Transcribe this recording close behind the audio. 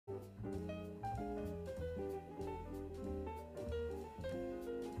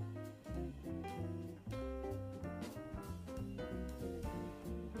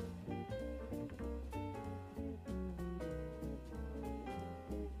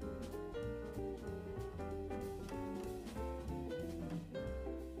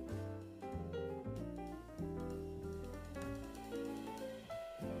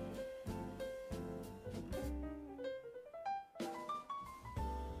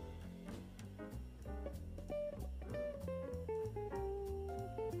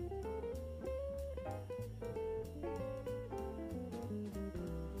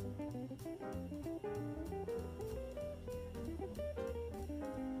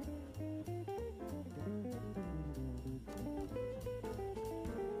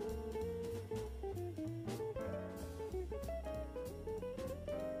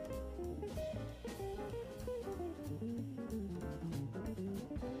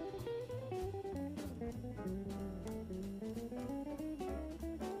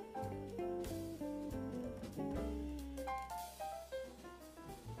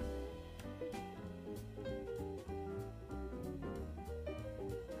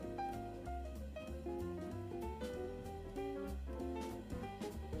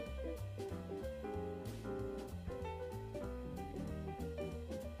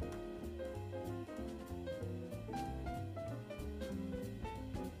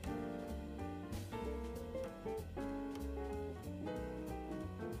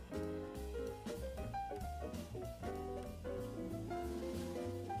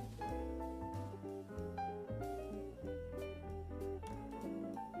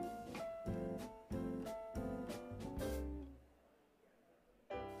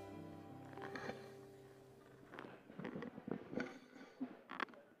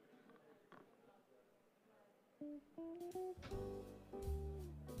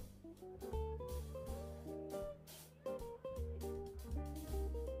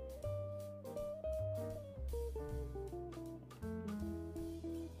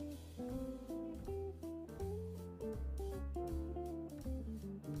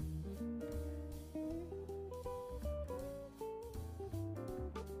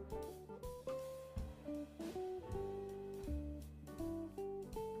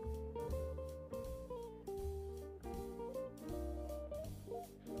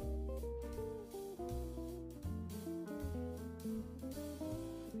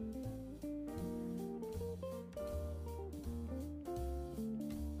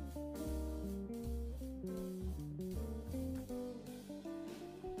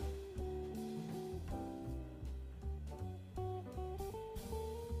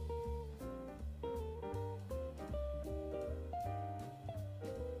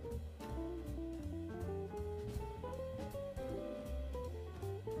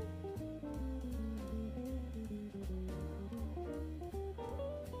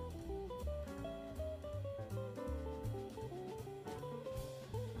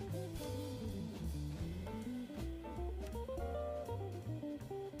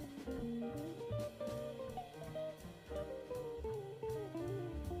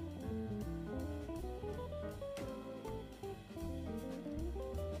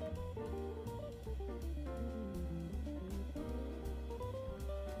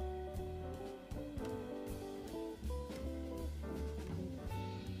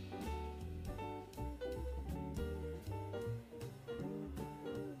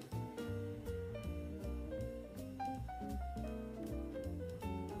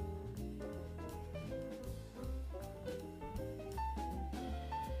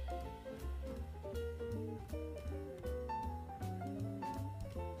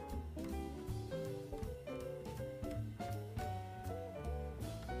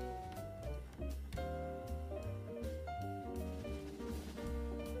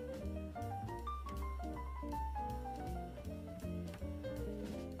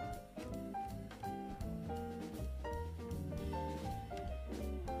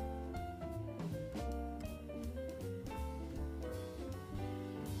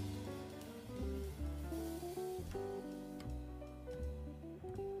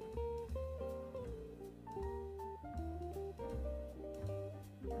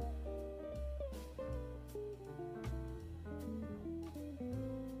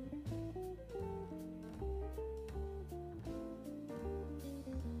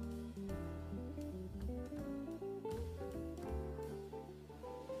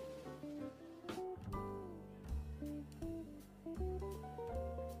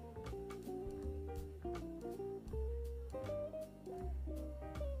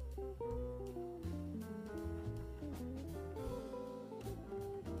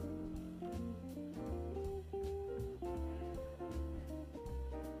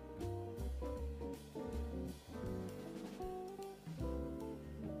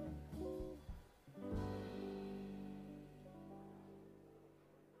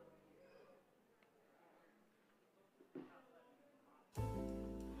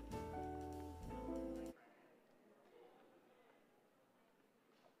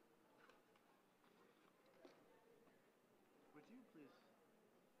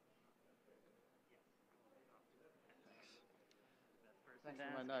Thanks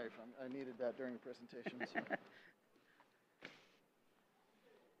for my knife. I needed that during the presentation. So.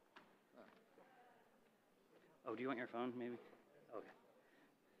 Oh, do you want your phone, maybe? Okay.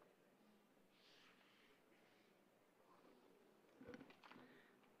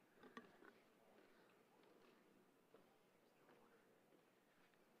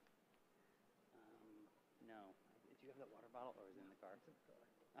 No. Do you have that water bottle, or is it in the car?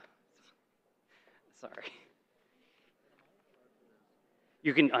 Sorry.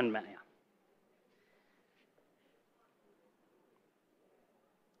 You can unmount. Yeah.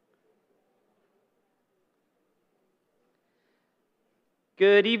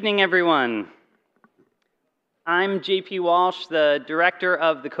 Good evening, everyone. I'm JP Walsh, the director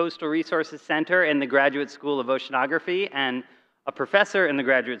of the Coastal Resources Center in the Graduate School of Oceanography and a professor in the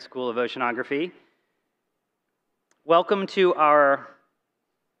Graduate School of Oceanography. Welcome to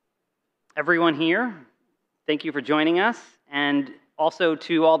everyone here. Thank you for joining us, and also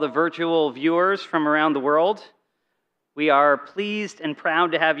to all the virtual viewers from around the world. We are pleased and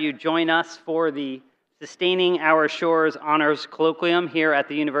proud to have you join us for the Sustaining Our Shores Honors Colloquium here at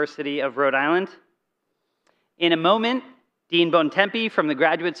the University of Rhode Island. In a moment, Dean Bontempi from the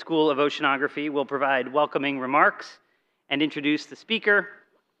Graduate School of Oceanography will provide welcoming remarks and introduce the speaker.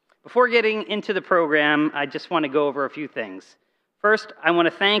 Before getting into the program, I just want to go over a few things. First, I want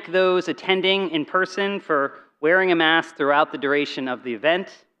to thank those attending in person for wearing a mask throughout the duration of the event.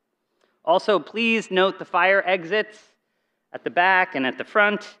 Also, please note the fire exits at the back and at the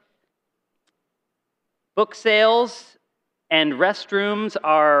front. Book sales and restrooms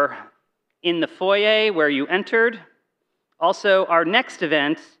are in the foyer where you entered. Also, our next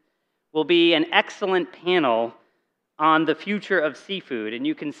event will be an excellent panel on the future of seafood, and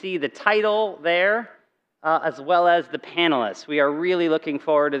you can see the title there as well as the panelists. We are really looking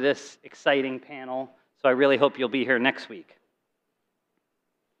forward to this exciting panel, so I really hope you'll be here next week.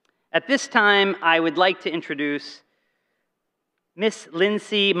 At this time, I would like to introduce Miss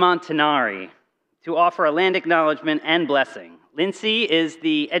Lindsay Montanari to offer a land acknowledgement and blessing. Lindsay is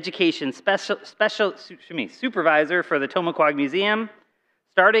the education supervisor for the Tomaquag Museum.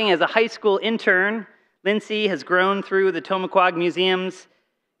 Starting as a high school intern, Lindsay has grown through the Tomaquag Museum's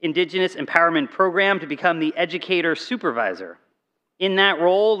Indigenous Empowerment Program to become the educator supervisor. In that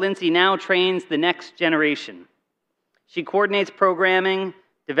role, Lindsay now trains the next generation. She coordinates programming,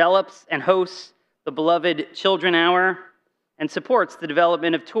 develops and hosts the beloved Children Hour, and supports the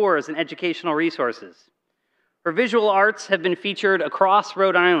development of tours and educational resources. Her visual arts have been featured across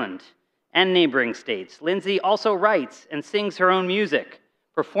Rhode Island and neighboring states. Lindsay also writes and sings her own music,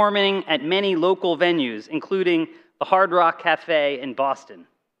 performing at many local venues, including the Hard Rock Cafe in Boston.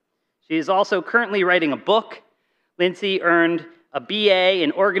 She is also currently writing a book. Lindsay earned a BA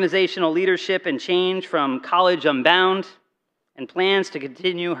in Organizational Leadership and Change from College Unbound and plans to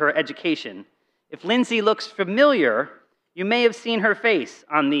continue her education. If Lindsay looks familiar, you may have seen her face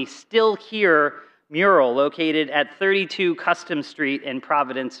on the Still Here mural located at 32 Custom Street in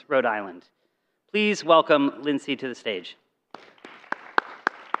Providence, Rhode Island. Please welcome Lindsay to the stage.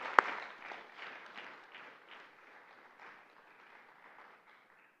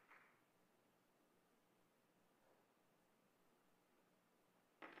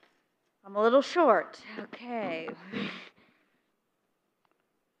 I'm a little short. Okay.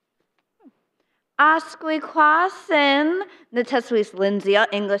 Asquequasin, Nataswis Lindsay,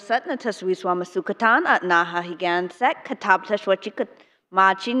 English set, Nataswis Wamasukatan, at Naha Higansek, Katabtashwachik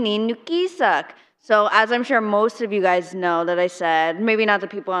Machi Ninukisak. So, as I'm sure most of you guys know that I said, maybe not the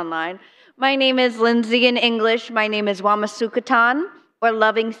people online, my name is Lindsay in English, my name is Wamasukatan, or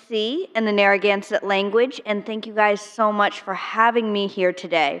Loving Sea in the Narragansett language, and thank you guys so much for having me here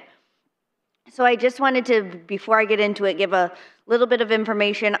today. So I just wanted to, before I get into it, give a little bit of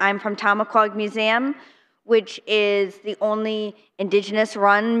information. I'm from Tomaquag Museum, which is the only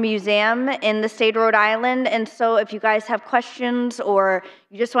Indigenous-run museum in the state of Rhode Island. And so if you guys have questions or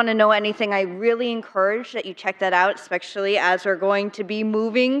you just want to know anything, I really encourage that you check that out, especially as we're going to be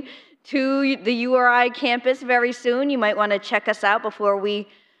moving to the URI campus very soon. You might want to check us out before we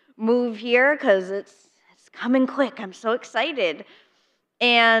move here because it's coming quick. I'm so excited.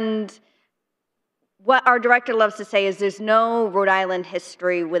 And what our director loves to say is there's no Rhode Island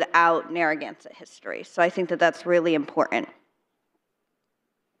history without Narragansett history. So I think that that's really important.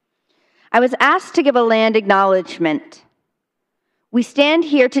 I was asked to give a land acknowledgement. We stand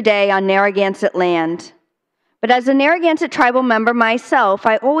here today on Narragansett land. But as a Narragansett tribal member myself,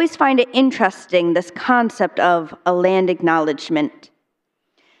 I always find it interesting, this concept of a land acknowledgement.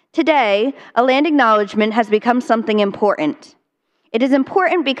 Today, a land acknowledgement has become something important. It is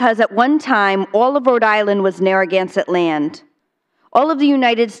important because at one time, all of Rhode Island was Narragansett land. All of the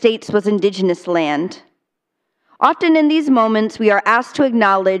United States was indigenous land. Often in these moments, we are asked to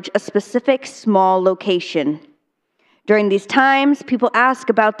acknowledge a specific small location. During these times, people ask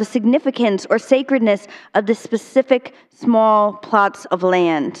about the significance or sacredness of the specific small plots of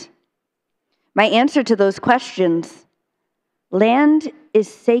land. My answer to those questions: land is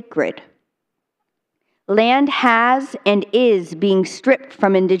sacred. Land has and is being stripped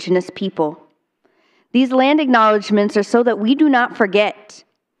from indigenous people. These land acknowledgments are so that we do not forget.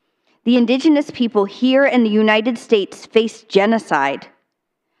 The indigenous people here in the United States faced genocide,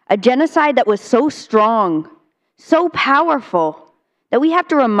 a genocide that was so strong, so powerful, that we have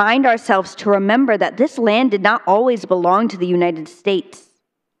to remind ourselves to remember that this land did not always belong to the United States.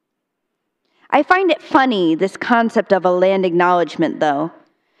 I find it funny, this concept of a land acknowledgement, though,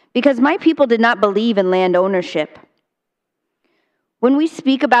 because my people did not believe in land ownership. When we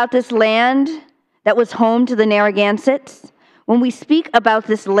speak about this land that was home to the Narragansetts, when we speak about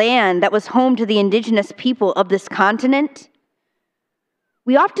this land that was home to the indigenous people of this continent,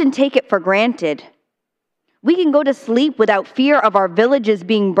 we often take it for granted. We can go to sleep without fear of our villages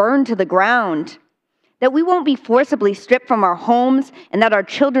being burned to the ground, that we won't be forcibly stripped from our homes, and that our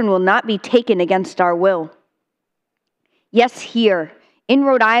children will not be taken against our will. Yes, here, in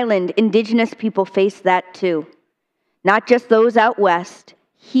Rhode Island, indigenous people face that too. Not just those out west,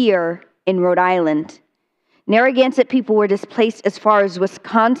 here in Rhode Island. Narragansett people were displaced as far as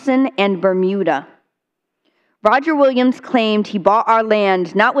Wisconsin and Bermuda. Roger Williams claimed he bought our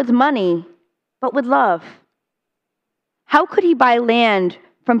land not with money, but with love. How could he buy land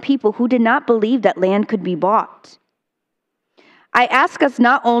from people who did not believe that land could be bought? I ask us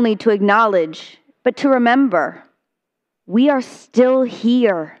not only to acknowledge, but to remember, we are still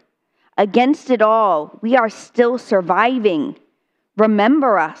here. Against it all, we are still surviving.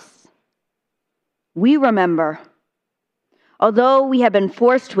 Remember us. We remember. Although we have been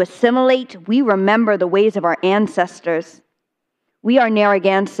forced to assimilate, we remember the ways of our ancestors. We are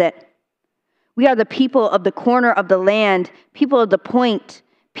Narragansett. We are the people of the corner of the land, people of the point,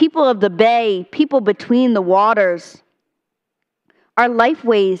 people of the bay, people between the waters. Our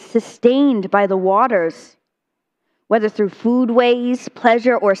lifeways sustained by the waters. Whether through foodways,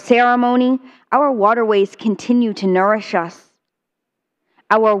 pleasure, or ceremony, our waterways continue to nourish us.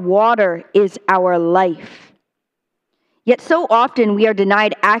 Our water is our life. Yet so often we are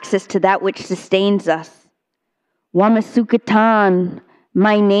denied access to that which sustains us. Wamasukatan,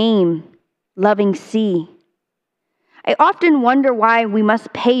 my name, loving sea. I often wonder why we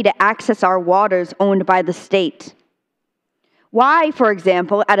must pay to access our waters owned by the state. Why, for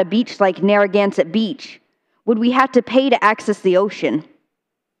example, at a beach like Narragansett Beach, would we have to pay to access the ocean?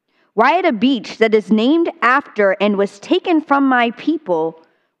 Why at a beach that is named after and was taken from my people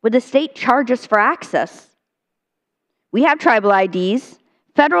would the state charge us for access? We have tribal IDs,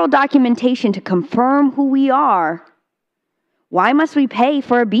 federal documentation to confirm who we are. Why must we pay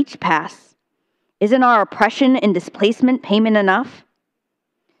for a beach pass? Isn't our oppression and displacement payment enough?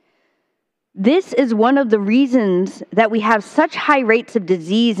 This is one of the reasons that we have such high rates of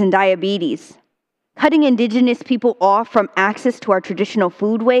disease and diabetes. Cutting indigenous people off from access to our traditional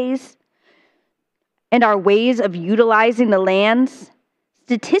foodways and our ways of utilizing the lands.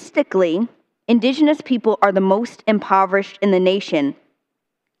 Statistically, indigenous people are the most impoverished in the nation.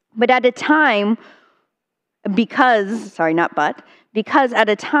 But at a time, because at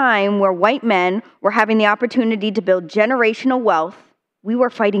a time where white men were having the opportunity to build generational wealth, we were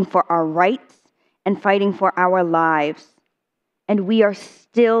fighting for our rights and fighting for our lives. And we are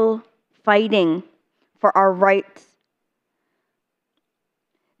still fighting for our rights.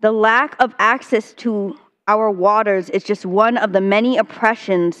 The lack of access to our waters is just one of the many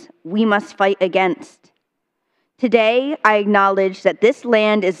oppressions we must fight against. Today, I acknowledge that this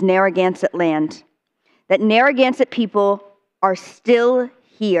land is Narragansett land, that Narragansett people are still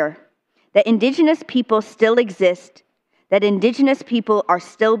here, that indigenous people still exist, that indigenous people are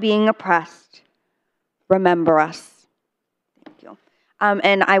still being oppressed. Remember us. Thank you.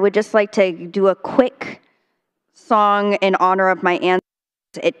 And I would just like to do a quick song in honor of my ancestors.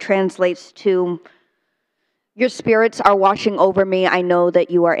 It translates to, your spirits are washing over me. I know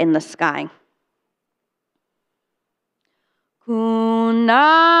that you are in the sky.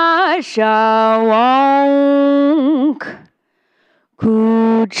 Kunashawonk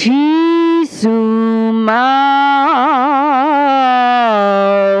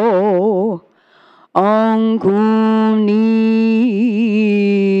kuchisumao angkunin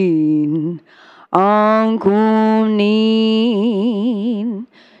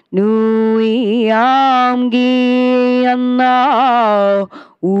nuiamgiana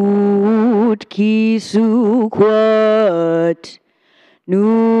utkisukwat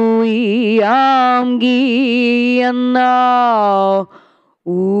Nui amgi anau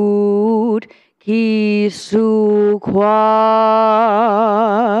ut kisukwat.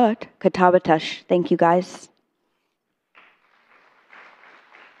 Katabatash. Thank you, guys.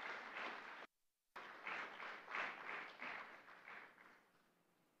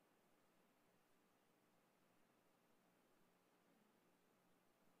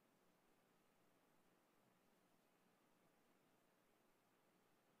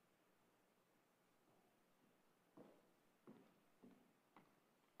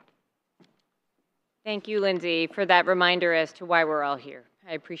 Thank you, Lindsay, for that reminder as to why we're all here.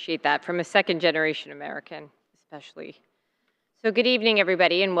 I appreciate that from a second-generation American, especially. So good evening,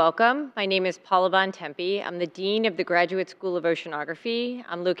 everybody, and welcome. My name is Paula Von Tempe. I'm the Dean of the Graduate School of Oceanography.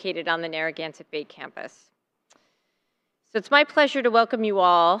 I'm located on the Narragansett Bay campus. So it's my pleasure to welcome you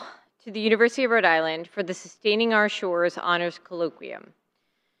all to the University of Rhode Island for the Sustaining Our Shores Honors Colloquium.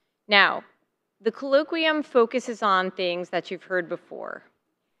 Now, the Colloquium focuses on things that you've heard before.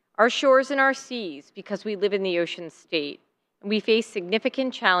 Our shores and our seas, because we live in the ocean state, and we face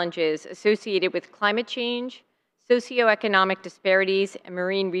significant challenges associated with climate change, socioeconomic disparities, and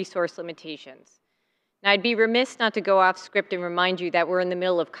marine resource limitations. Now, I'd be remiss not to go off script and remind you that we're in the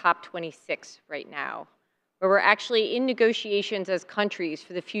middle of COP26 right now, where we're actually in negotiations as countries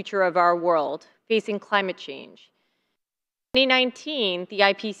for the future of our world, facing climate change. In 2019, the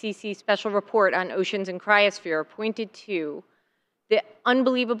IPCC Special Report on Oceans and Cryosphere pointed to the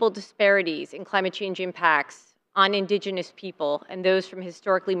unbelievable disparities in climate change impacts on Indigenous people and those from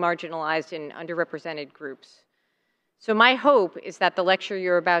historically marginalized and underrepresented groups. So my hope is that the lecture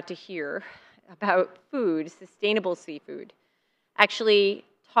you're about to hear about food, sustainable seafood, actually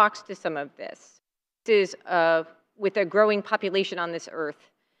talks to some of this. This is, with a growing population on this earth,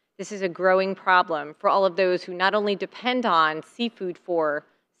 this is a growing problem for all of those who not only depend on seafood for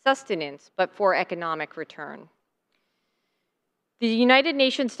sustenance, but for economic return. The United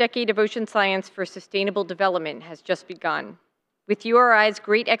Nations Decade of Ocean Science for Sustainable Development has just begun. With URI's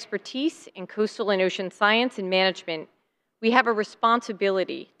great expertise in coastal and ocean science and management, we have a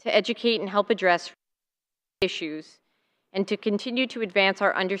responsibility to educate and help address issues and to continue to advance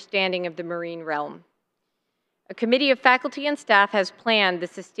our understanding of the marine realm. A committee of faculty and staff has planned the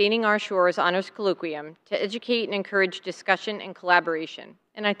Sustaining Our Shores Honors Colloquium to educate and encourage discussion and collaboration,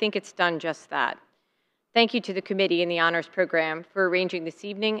 and I think it's done just that. Thank you to the committee and the honors program for arranging this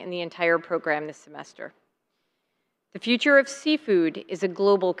evening and the entire program this semester. The future of seafood is a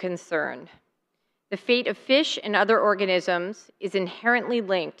global concern. The fate of fish and other organisms is inherently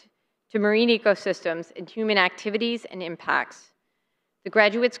linked to marine ecosystems and human activities and impacts. The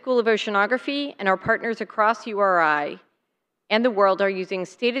Graduate School of Oceanography and our partners across URI and the world are using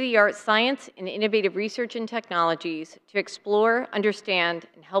state-of-the-art science and innovative research and technologies to explore, understand,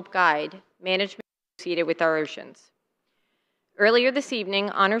 and help guide management associated with our oceans. Earlier this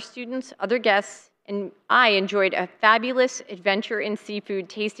evening, honor students, other guests, and I enjoyed a fabulous adventure in seafood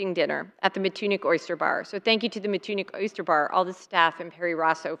tasting dinner at the Matunic Oyster Bar. So thank you to the Matunic Oyster Bar, all the staff, and Perry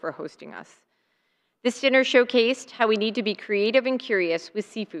Rosso for hosting us. This dinner showcased how we need to be creative and curious with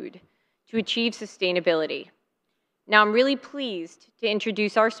seafood to achieve sustainability. Now I'm really pleased to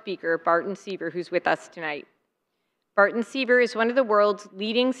introduce our speaker, Barton Seaver, who's with us tonight. Barton Seaver is one of the world's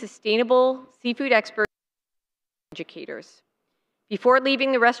leading sustainable seafood experts and educators. Before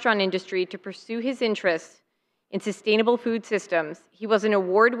leaving the restaurant industry to pursue his interests in sustainable food systems, he was an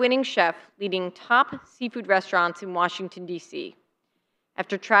award-winning chef leading top seafood restaurants in Washington, D.C.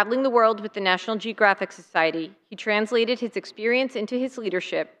 After traveling the world with the National Geographic Society, he translated his experience into his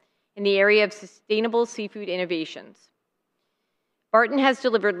leadership in the area of sustainable seafood innovations. Barton has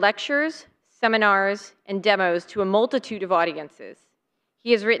delivered lectures, seminars, and demos to a multitude of audiences.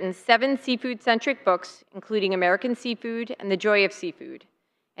 He has written 7 seafood-centric books, including American Seafood and The Joy of Seafood,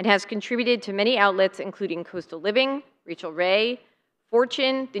 and has contributed to many outlets including Coastal Living, Rachel Ray,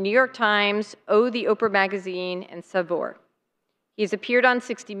 Fortune, The New York Times, the Oprah Magazine, and Saveur. He has appeared on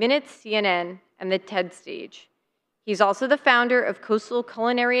 60 Minutes, CNN, and the TED Stage. He's also the founder of Coastal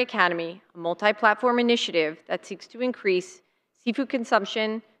Culinary Academy, a multi-platform initiative that seeks to increase seafood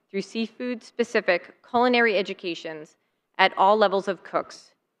consumption through seafood-specific culinary educations at all levels of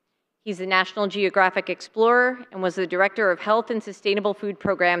cooks. He's a National Geographic Explorer and was the Director of Health and Sustainable Food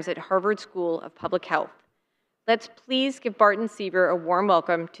Programs at Harvard School of Public Health. Let's please give Barton Seaver a warm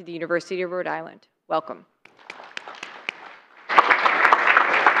welcome to the University of Rhode Island. Welcome.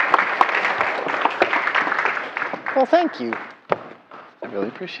 Well, thank you. I really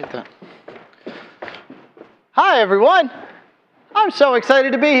appreciate that. Hi, everyone. I'm so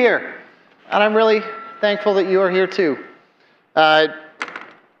excited to be here, and I'm really thankful that you are here too.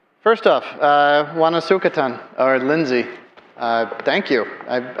 First off, Wanasukatan, or Lindsay, thank you.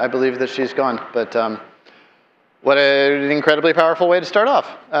 I believe that she's gone, but what an incredibly powerful way to start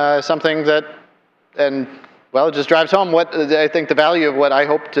off. Something that, well, it just drives home what I think the value of what I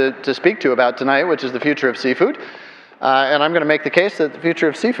hope to speak to about tonight, which is the future of seafood. And I'm going to make the case that the future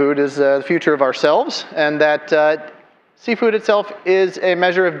of seafood is the future of ourselves, and that seafood itself is a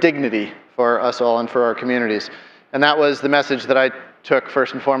measure of dignity for us all and for our communities. And that was the message that I took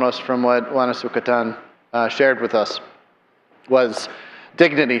first and foremost from what Wanasukatan shared with us, was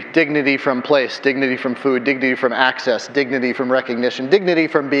dignity. Dignity from place, dignity from food, dignity from access, dignity from recognition, dignity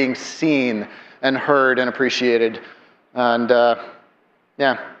from being seen and heard and appreciated. And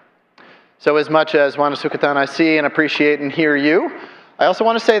yeah. So as much as Wanasukatan I see and appreciate and hear you, I also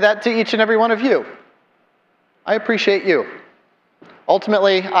want to say that to each and every one of you. I appreciate you.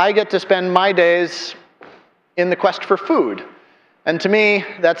 Ultimately, I get to spend my days in the quest for food. And to me,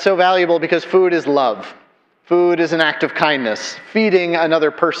 that's so valuable because food is love. Food is an act of kindness. Feeding another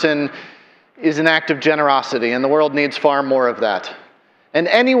person is an act of generosity, and the world needs far more of that. And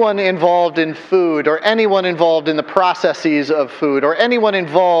anyone involved in food, or anyone involved in the processes of food, or anyone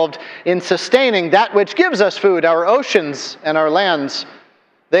involved in sustaining that which gives us food, our oceans and our lands,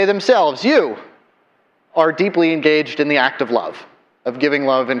 they themselves, you, are deeply engaged in the act of love, of giving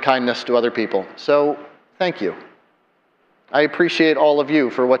love and kindness to other people. So, thank you. I appreciate all of you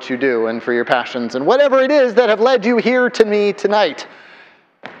for what you do and for your passions and whatever it is that have led you here to me tonight.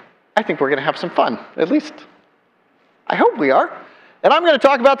 I think we're going to have some fun, at least I hope we are. And I'm going to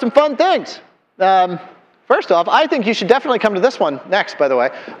talk about some fun things. First off, I think you should definitely come to this one next, by the way.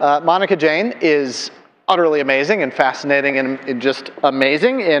 Monica Jane is utterly amazing and fascinating and just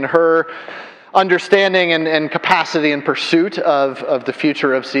amazing in her understanding and capacity and pursuit of the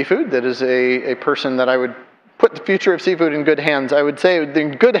future of seafood. That is a person that I would put the future of seafood in good hands. I would say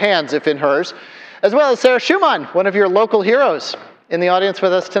in good hands if in hers. As well as Sarah Schumann, one of your local heroes in the audience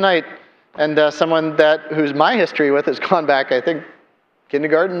with us tonight. And someone who's my history with has gone back, I think,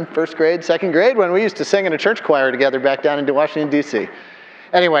 kindergarten, first grade, second grade, when we used to sing in a church choir together back down in Washington, D.C.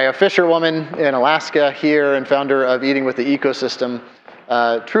 Anyway, a fisherwoman in Alaska here and founder of Eating with the Ecosystem.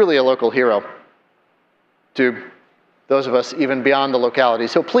 Truly a local hero to those of us even beyond the locality.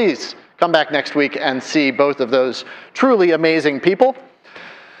 So please come back next week and see both of those truly amazing people.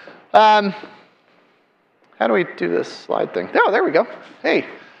 How do we do this slide thing? Oh, there we go. Hey.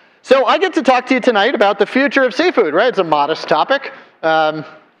 So I get to talk to you tonight about the future of seafood, right? It's a modest topic.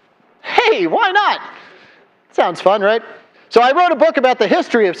 Hey, why not? Sounds fun, right? So I wrote a book about the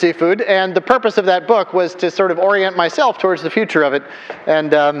history of seafood, and the purpose of that book was to sort of orient myself towards the future of it.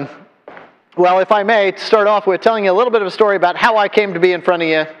 And well, if I may, start off with telling you a little bit of a story about how I came to be in front of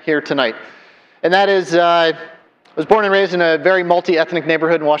you here tonight. And that is, I was born and raised in a very multi-ethnic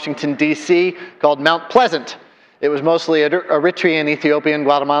neighborhood in Washington, D.C. called Mount Pleasant. It was mostly Eritrean, Ethiopian,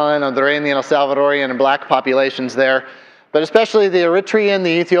 Guatemalan, Honduran, El Salvadorian, and black populations there. But especially the Eritrean, the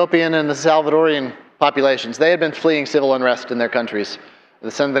Ethiopian, and the Salvadorian populations. They had been fleeing civil unrest in their countries. The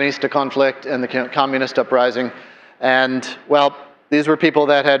Sandinista conflict and the communist uprising. And, well, these were people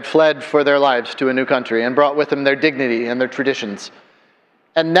that had fled for their lives to a new country and brought with them their dignity and their traditions.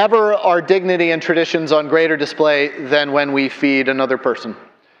 And never are dignity and traditions on greater display than when we feed another person.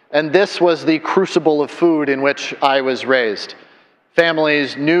 And this was the crucible of food in which I was raised.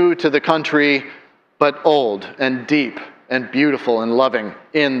 Families new to the country, but old and deep and beautiful and loving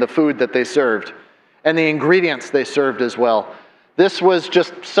in the food that they served. And the ingredients they served as well. This was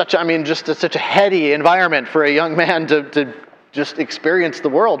just such, such a heady environment for a young man to just experience the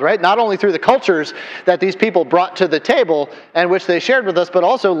world, right? Not only through the cultures that these people brought to the table and which they shared with us, but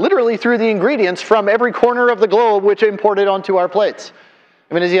also literally through the ingredients from every corner of the globe which imported onto our plates.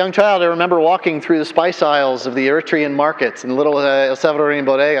 I mean, as a young child, I remember walking through the spice aisles of the Eritrean markets and little El Salvadorian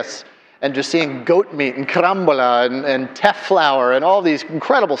bodegas and just seeing goat meat and carambola and teff flour and all these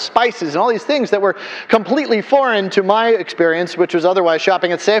incredible spices and all these things that were completely foreign to my experience, which was otherwise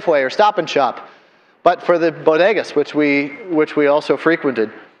shopping at Safeway or Stop and Shop, but for the bodegas, which we also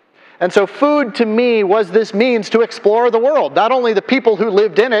frequented. And so food to me was this means to explore the world, not only the people who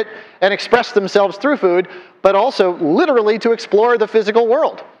lived in it and expressed themselves through food, but also literally to explore the physical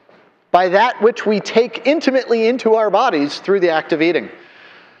world by that which we take intimately into our bodies through the act of eating.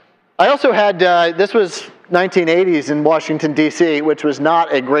 I also had, this was 1980s in Washington, D.C., which was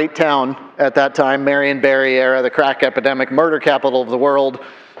not a great town at that time, Marion Barry era, the crack epidemic, murder capital of the world.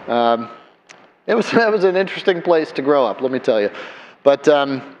 It was an interesting place to grow up, let me tell you. But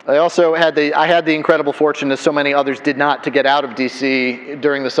I also had the incredible fortune, as so many others did not, to get out of D.C.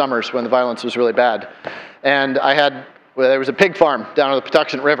 during the summers when the violence was really bad. And I there was a pig farm down on the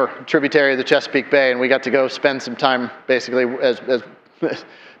Patuxent River, tributary of the Chesapeake Bay, and we got to go spend some time basically as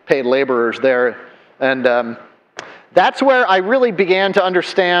paid laborers there. And that's where I really began to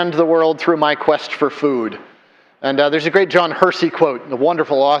understand the world through my quest for food. And there's a great John Hersey quote, the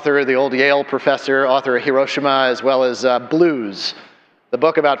wonderful author, the old Yale professor, author of Hiroshima, as well as Blues, the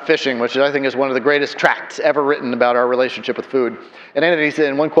book about fishing, which I think is one of the greatest tracts ever written about our relationship with food. And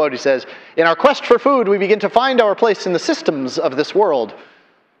in one quote he says, "In our quest for food, we begin to find our place in the systems of this world,"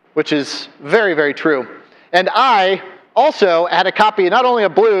 which is very, very true. And I also had a copy not only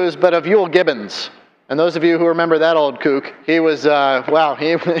of Blues, but of Yule Gibbons. And those of you who remember that old kook, he was, wow,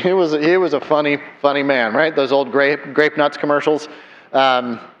 he was a funny man, right? Those old grape nuts commercials.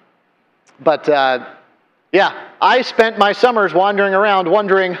 Yeah, I spent my summers wandering around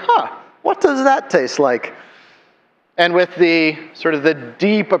wondering, what does that taste like? And with the sort of the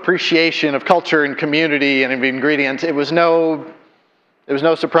deep appreciation of culture and community and of ingredients, it was no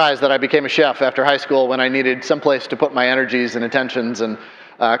surprise that I became a chef after high school when I needed some place to put my energies and attentions, and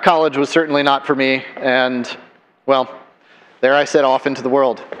college was certainly not for me, and, well, there I set off into the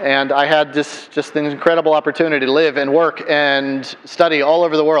world. And I had just an incredible opportunity to live and work and study all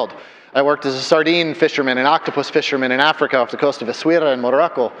over the world. I worked as a sardine fisherman and octopus fisherman in Africa off the coast of Essaouira in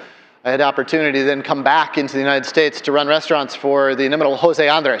Morocco. I had the opportunity to then come back into the United States to run restaurants for the inimitable Jose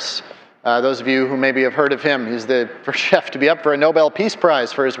Andres. Those of you who maybe have heard of him, he's the first chef to be up for a Nobel Peace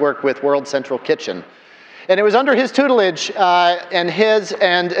Prize for his work with World Central Kitchen. And it was under his tutelage and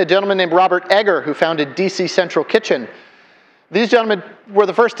a gentleman named Robert Egger, who founded DC Central Kitchen. These gentlemen were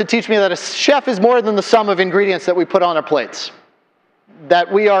the first to teach me that a chef is more than the sum of ingredients that we put on our plates.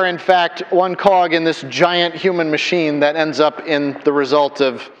 That we are, in fact, one cog in this giant human machine that ends up in the result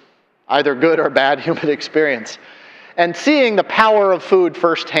of either good or bad human experience. And seeing the power of food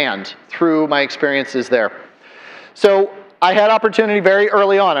firsthand through my experiences there. So I had opportunity very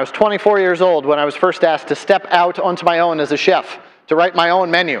early on. I was 24 years old when I was first asked to step out onto my own as a chef, to write my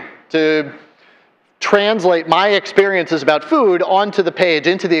own menu, to translate my experiences about food onto the page,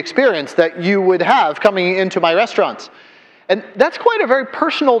 into the experience that you would have coming into my restaurants. And that's quite a very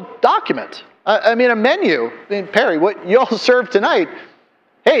personal document. I mean, a menu, Perry, what you all served tonight,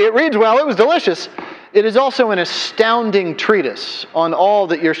 hey, it reads well, it was delicious. It is also an astounding treatise on all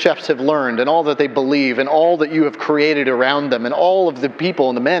that your chefs have learned and all that they believe and all that you have created around them and all of the people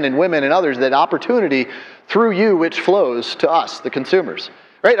and the men and women and others, that opportunity through you which flows to us, the consumers.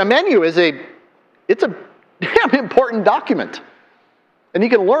 Right? A menu it's a damn important document. And you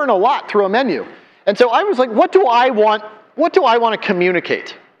can learn a lot through a menu. And so I was like, what do I want to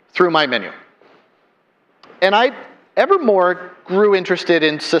communicate through my menu? And I ever more grew interested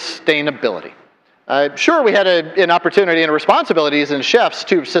in sustainability. Sure, we had an opportunity and a responsibility as chefs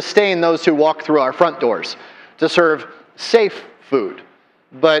to sustain those who walk through our front doors, to serve safe food,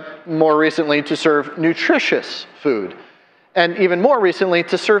 but more recently to serve nutritious food, and even more recently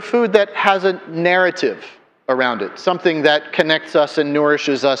to serve food that has a narrative around it, something that connects us and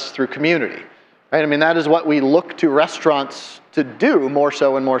nourishes us through community. Right? I mean, that is what we look to restaurants to do more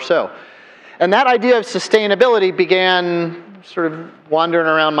so and more so. And that idea of sustainability began sort of wandering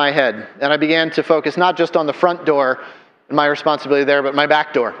around my head. And I began to focus not just on the front door and my responsibility there, but my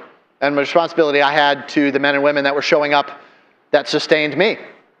back door. And my responsibility I had to the men and women that were showing up that sustained me.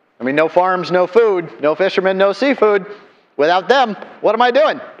 I mean, no farms, no food, no fishermen, no seafood. Without them, what am I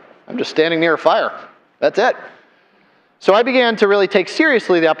doing? I'm just standing near a fire. That's it. So I began to really take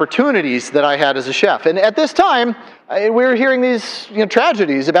seriously the opportunities that I had as a chef. And at this time, we were hearing these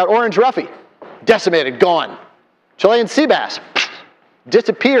tragedies about orange roughy. Decimated, gone. Chilean sea bass,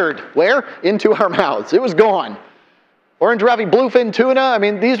 disappeared. Where? Into our mouths. It was gone. Orange roughy, bluefin tuna. I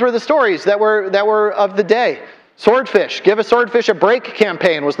mean, these were the stories that were of the day. Swordfish, Give a Swordfish a Break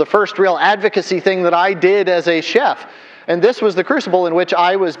campaign was the first real advocacy thing that I did as a chef. And this was the crucible in which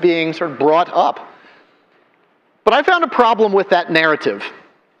I was being sort of brought up. But I found a problem with that narrative.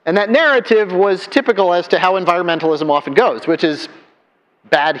 And that narrative was typical as to how environmentalism often goes, which is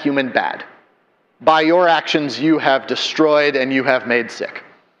bad human bad. By your actions, you have destroyed and you have made sick.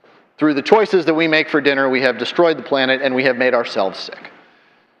 Through the choices that we make for dinner, we have destroyed the planet and we have made ourselves sick.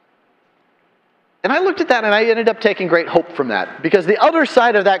 And I looked at that and I ended up taking great hope from that. Because the other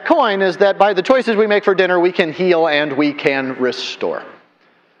side of that coin is that by the choices we make for dinner, we can heal and we can restore.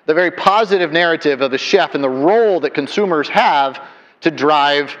 The very positive narrative of the chef and the role that consumers have to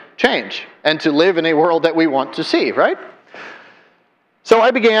drive change and to live in a world that we want to see, right? So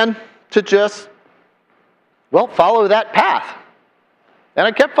I began to just follow that path. And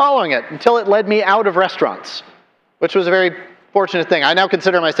I kept following it until it led me out of restaurants, which was a very fortunate thing. I now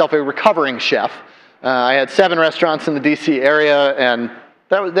consider myself a recovering chef. I had 7 restaurants in the DC area, and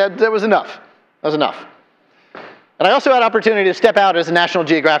that was enough. That was enough. And I also had opportunity to step out as a National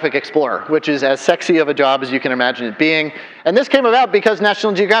Geographic explorer, which is as sexy of a job as you can imagine it being. And this came about because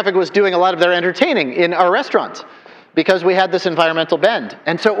National Geographic was doing a lot of their entertaining in our restaurants, because we had this environmental bend.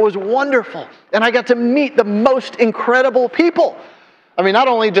 And so it was wonderful. And I got to meet the most incredible people. I mean, not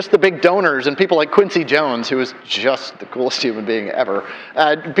only just the big donors and people like Quincy Jones, who was just the coolest human being ever,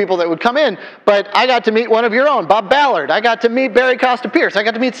 people that would come in, but I got to meet one of your own, Bob Ballard. I got to meet Barry Costa Pierce. I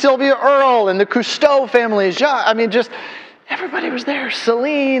got to meet Sylvia Earle and the Cousteau family. I mean, just everybody was there.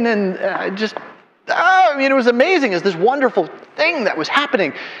 Celine and I mean, it was amazing. It was this wonderful thing that was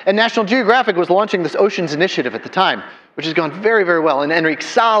happening. And National Geographic was launching this Oceans Initiative at the time, which has gone very, very well. And Enrique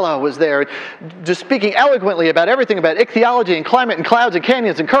Sala was there, just speaking eloquently about everything about ichthyology and climate and clouds and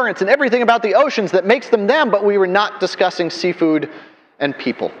canyons and currents and everything about the oceans that makes them them, but we were not discussing seafood and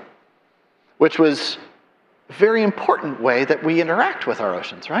people, which was a very important way that we interact with our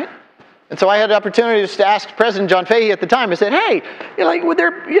oceans, right? And so I had the opportunity to ask President John Fahey at the time. I said, hey,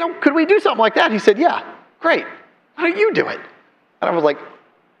 could we do something like that? He said, yeah, great. Why don't you do it? And I was like,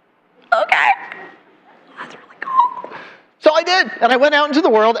 okay. That's really cool. So I did, and I went out into the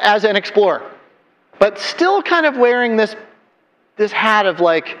world as an explorer, but still kind of wearing this hat of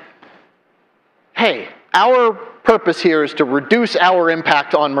like, hey, our purpose here is to reduce our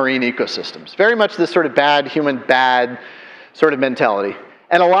impact on marine ecosystems. Very much this sort of bad sort of mentality.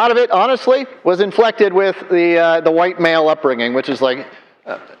 And a lot of it, honestly, was inflected with the white male upbringing, which is like,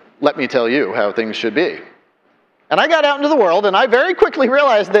 let me tell you how things should be. And I got out into the world, and I very quickly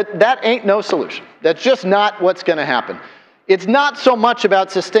realized that ain't no solution. That's just not what's going to happen. It's not so much about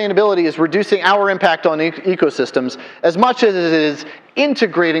sustainability as reducing our impact on ecosystems, as much as it is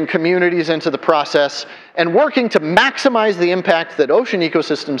integrating communities into the process and working to maximize the impact that ocean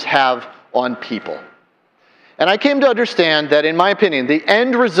ecosystems have on people. And I came to understand that, in my opinion, the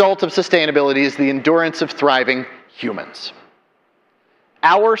end result of sustainability is the endurance of thriving humans.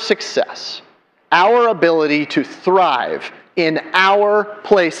 Our success, our ability to thrive in our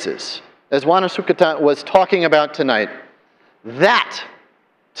places, as Juana Sukatan was talking about tonight, that,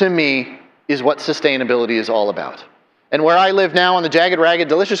 to me, is what sustainability is all about. And where I live now on the jagged, ragged,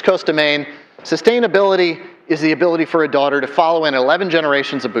 delicious coast of Maine, sustainability is the ability for a daughter to follow in 11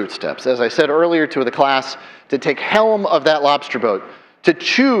 generations of bootsteps. As I said earlier to the class, to take helm of that lobster boat, to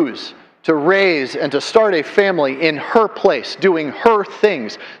choose to raise and to start a family in her place, doing her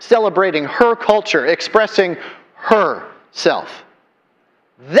things, celebrating her culture, expressing herself.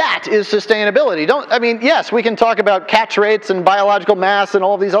 That is sustainability. Yes, we can talk about catch rates and biological mass and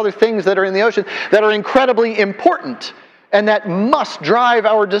all these other things that are in the ocean that are incredibly important and that must drive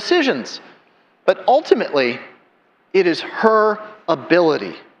our decisions. But ultimately, it is her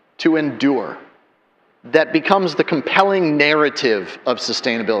ability to endure that becomes the compelling narrative of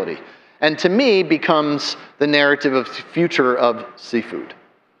sustainability. And to me, becomes the narrative of the future of seafood.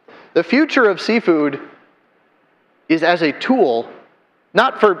 The future of seafood is as a tool,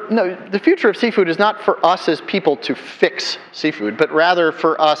 the future of seafood is not for us as people to fix seafood, but rather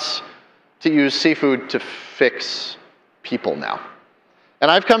for us to use seafood to fix people now. And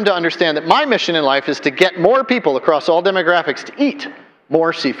I've come to understand that my mission in life is to get more people across all demographics to eat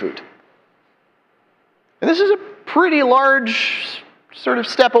more seafood. And this is a pretty large sort of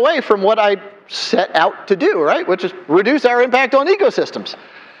step away from what I set out to do, right? Which is reduce our impact on ecosystems.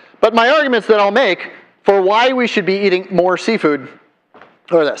 But my arguments that I'll make for why we should be eating more seafood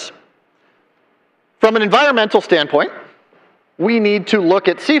are this. From an environmental standpoint, we need to look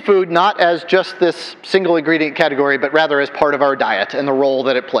at seafood not as just this single ingredient category, but rather as part of our diet and the role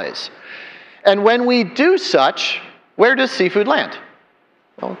that it plays. And when we do such, where does seafood land?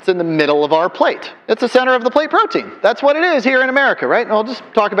 Well, it's in the middle of our plate. It's the center of the plate protein. That's what it is here in America, right? And I'll just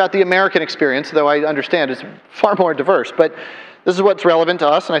talk about the American experience, though I understand it's far more diverse. But this is what's relevant to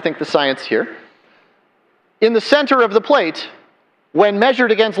us, and I think the science here. In the center of the plate, when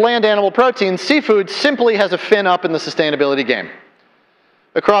measured against land animal protein, seafood simply has a fin up in the sustainability game.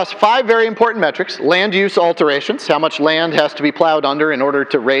 Across 5 very important metrics: land use alterations, how much land has to be plowed under in order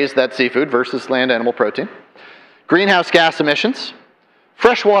to raise that seafood versus land animal protein; greenhouse gas emissions;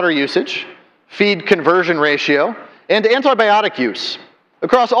 freshwater usage; feed conversion ratio; and antibiotic use.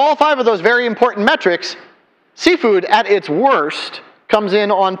 Across all 5 of those very important metrics, seafood at its worst comes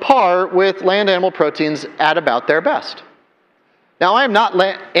in on par with land animal proteins at about their best. Now, I am not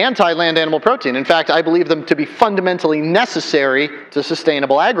anti-land animal protein. In fact, I believe them to be fundamentally necessary to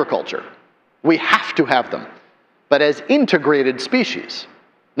sustainable agriculture. We have to have them, but as integrated species,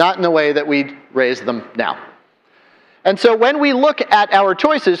 not in the way that we raise them now. And so when we look at our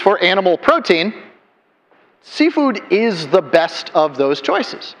choices for animal protein, seafood is the best of those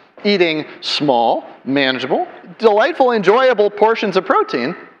choices. Eating small, manageable, delightful, enjoyable portions of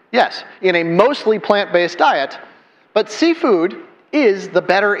protein, yes, in a mostly plant-based diet, but seafood is the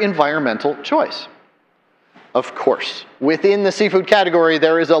better environmental choice. Of course, within the seafood category,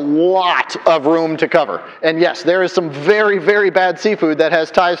 there is a lot of room to cover. And yes, there is some very, very bad seafood that has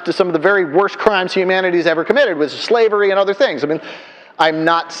ties to some of the very worst crimes humanity's ever committed, with slavery and other things. I mean, I'm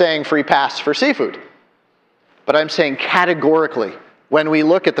not saying free pass for seafood, but I'm saying categorically, when we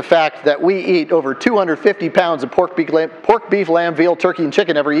look at the fact that we eat over 250 pounds of pork, beef, lamb, veal, turkey, and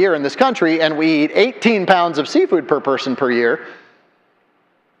chicken every year in this country, and we eat 18 pounds of seafood per person per year,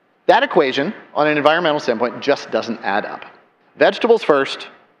 that equation, on an environmental standpoint, just doesn't add up. Vegetables first,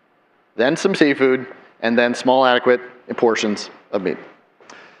 then some seafood, and then small adequate portions of meat.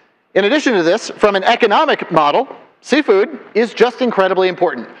 In addition to this, from an economic model, seafood is just incredibly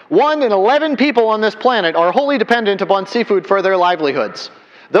important. 1 in 11 people on this planet are wholly dependent upon seafood for their livelihoods.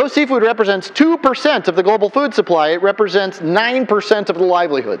 Though seafood represents 2% of the global food supply, it represents 9% of the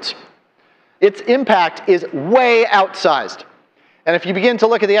livelihoods. Its impact is way outsized. And if you begin to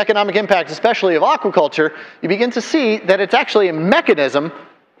look at the economic impact, especially of aquaculture, you begin to see that it's actually a mechanism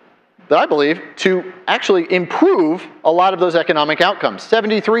that I believe to actually improve a lot of those economic outcomes.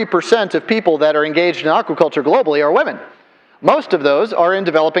 73% of people that are engaged in aquaculture globally are women. Most of those are in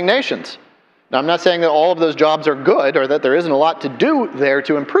developing nations. Now, I'm not saying that all of those jobs are good or that there isn't a lot to do there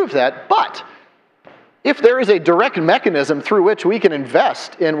to improve that, but if there is a direct mechanism through which we can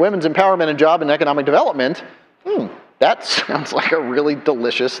invest in women's empowerment and job and economic development, that sounds like a really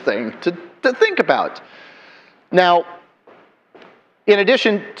delicious thing to think about. Now, in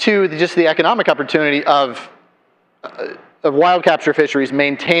addition to just the economic opportunity of wild capture fisheries,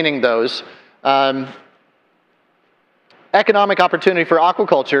 maintaining those, economic opportunity for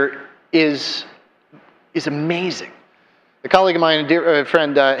aquaculture is amazing. A colleague of mine, a dear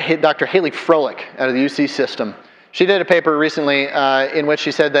friend, Dr. Haley Froelich out of the UC system, she did a paper recently in which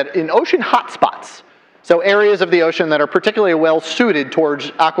she said that in ocean hotspots, so areas of the ocean that are particularly well suited towards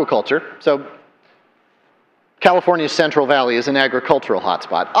aquaculture, so California's Central Valley is an agricultural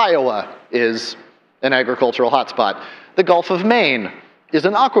hotspot. Iowa is an agricultural hotspot. The Gulf of Maine is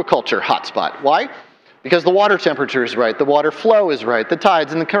an aquaculture hotspot. Why? Because the water temperature is right, the water flow is right, the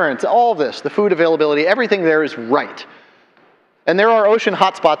tides and the currents, all this, the food availability, everything there is right. And there are ocean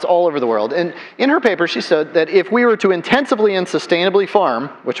hotspots all over the world. And in her paper, she said that if we were to intensively and sustainably farm,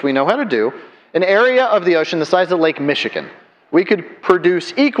 which we know how to do, an area of the ocean the size of Lake Michigan, we could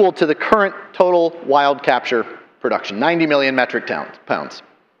produce equal to the current total wild capture production, 90 million metric tons.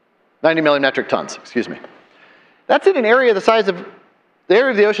 90 million metric tons, excuse me. That's in an area the size of, the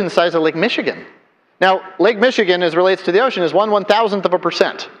area of the ocean the size of Lake Michigan. Now, Lake Michigan, as relates to the ocean, is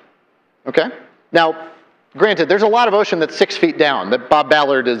 1/1000%, okay? Now, granted, there's a lot of ocean that's 6 feet down that Bob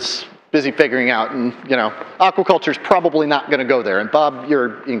Ballard is busy figuring out, and, you know, aquaculture's probably not gonna go there, and Bob,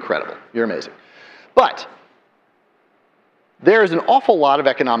 you're incredible, you're amazing. But there's an awful lot of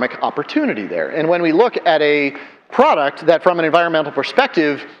economic opportunity there. And when we look at a product that from an environmental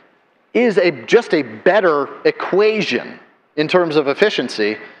perspective is just a better equation in terms of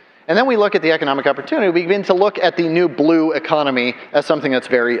efficiency, and then we look at the economic opportunity, we begin to look at the new blue economy as something that's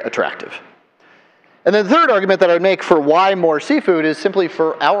very attractive. And then the third argument that I would make for why more seafood is simply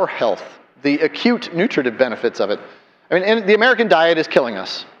for our health, the acute nutritive benefits of it. I mean, and the American diet is killing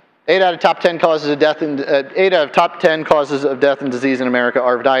us. 8 out of top 10 causes of death and 8 out of top 10 causes of death and disease in America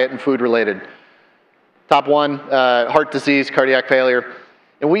are diet and food related. Top 1, heart disease, cardiac failure.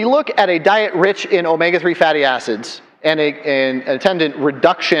 And we look at a diet rich in omega-3 fatty acids and an attendant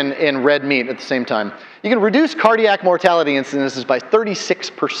reduction in red meat at the same time. You can reduce cardiac mortality incidences by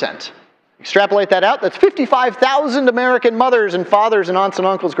 36%. Extrapolate that out, that's 55,000 American mothers and fathers and aunts and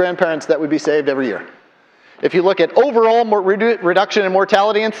uncles, grandparents that would be saved every year. If you look at overall reduction in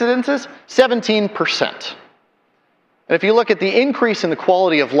mortality incidences, 17%. And if you look at the increase in the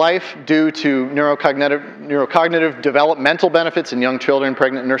quality of life due to neurocognitive developmental benefits in young children,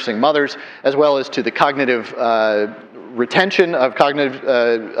 pregnant and nursing mothers, as well as to the cognitive retention of cognitive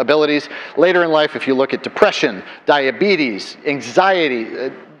abilities, later in life, if you look at depression, diabetes,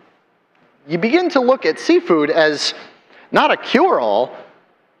 anxiety, you begin to look at seafood as not a cure-all,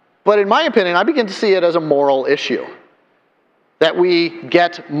 but in my opinion, I begin to see it as a moral issue. That we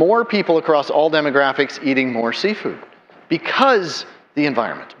get more people across all demographics eating more seafood. Because the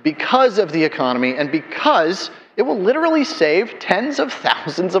environment, because of the economy, and because it will literally save tens of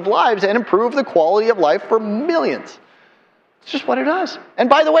thousands of lives and improve the quality of life for millions. It's just what it does. And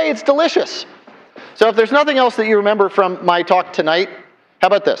by the way, it's delicious. So if there's nothing else that you remember from my talk tonight, How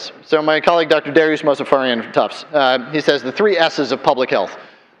about this? So my colleague, Dr. Darius Mosafarian from Tufts, he says the 3 S's of public health.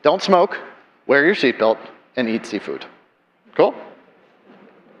 Don't smoke, wear your seatbelt, and eat seafood. Cool?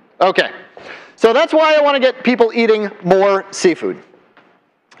 Okay. So that's why I want to get people eating more seafood.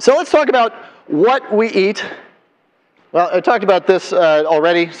 So let's talk about what we eat. Well, I talked about this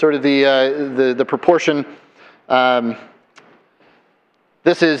already, sort of the proportion.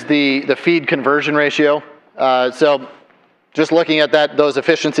 This is the feed conversion ratio. So just looking at that, those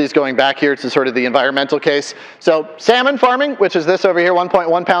efficiencies going back here to sort of the environmental case. So salmon farming, which is this over here,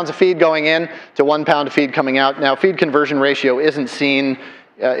 1.1 pounds of feed going in to 1 pound of feed coming out. Now, feed conversion ratio isn't seen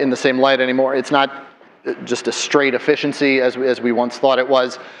in the same light anymore. It's not just a straight efficiency as we once thought it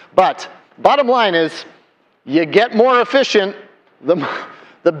was. But bottom line is, you get more efficient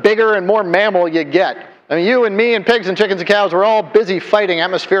the bigger and more mammal you get. I mean, you and me and pigs and chickens and cows, we're all busy fighting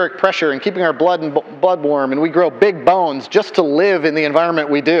atmospheric pressure and keeping our blood warm, and we grow big bones just to live in the environment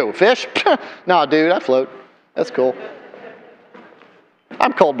we do. Fish? Nah, dude, I float. That's cool.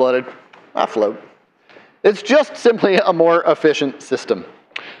 I'm cold-blooded. I float. It's just simply a more efficient system.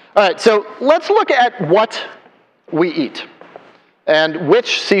 All right, so let's look at what we eat and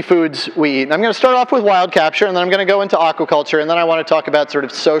which seafoods we eat. And I'm going to start off with wild capture, and then I'm going to go into aquaculture, and then I want to talk about sort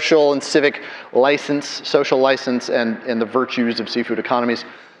of social and civic license, social license, and the virtues of seafood economies.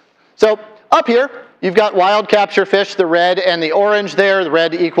 So up here, you've got wild capture fish, the red and the orange there, the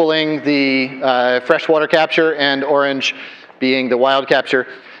red equaling the freshwater capture, and orange being the wild capture.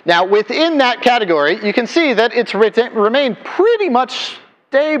 Now, within that category, you can see that it's remained pretty much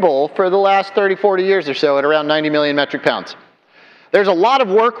stable for the last 30, 40 years or so at around 90 million metric pounds. There's a lot of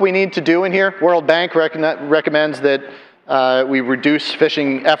work we need to do in here. World Bank recommends that we reduce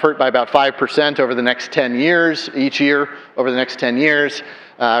fishing effort by about 5% over the next 10 years, each year over the next 10 years.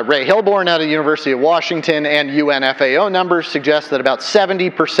 Ray Hilborn out of the University of Washington and UNFAO numbers suggest that about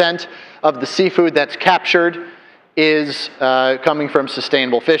 70% of the seafood that's captured is coming from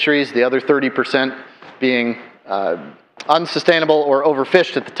sustainable fisheries, the other 30% being unsustainable or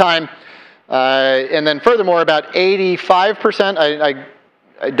overfished at the time. And then furthermore, about 85%,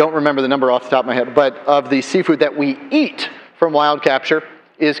 I don't remember the number off the top of my head, but of the seafood that we eat from wild capture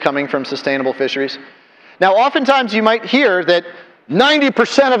is coming from sustainable fisheries. Now, oftentimes you might hear that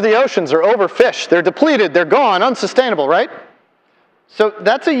 90% of the oceans are overfished. They're depleted, they're gone, unsustainable, right? So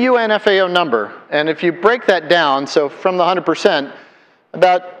that's a UNFAO number. And if you break that down, so from the 100%,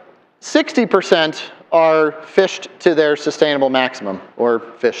 about 60% are fished to their sustainable maximum, or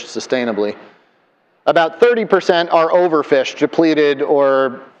fished sustainably. About 30% are overfished, depleted,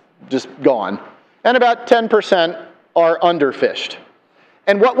 or just gone. And about 10% are underfished.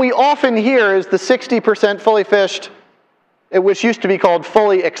 And what we often hear is the 60% fully fished, which used to be called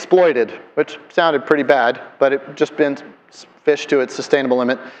fully exploited, which sounded pretty bad, but it just been fished to its sustainable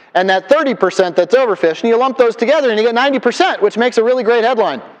limit. And that 30% that's overfished, and you lump those together and you get 90%, which makes a really great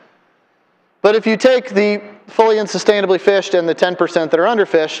headline. But if you take the fully and sustainably fished and the 10% that are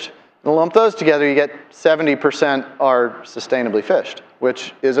underfished, and lump those together, you get 70% are sustainably fished,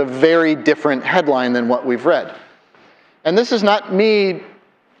 which is a very different headline than what we've read. And this is not me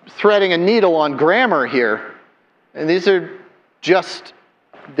threading a needle on grammar here. And these are just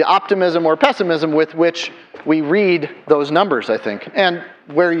the optimism or pessimism with which we read those numbers, I think. And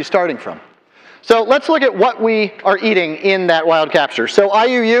where are you starting from? So let's look at what we are eating in that wild capture. So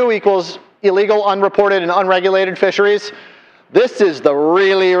IUU equals illegal, unreported, and unregulated fisheries. This is the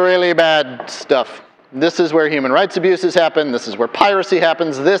really, really bad stuff. This is where human rights abuses happen. This is where piracy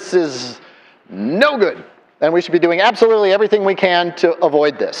happens. This is no good. And we should be doing absolutely everything we can to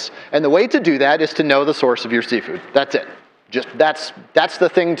avoid this. And the way to do that is to know the source of your seafood. That's it. Just that's the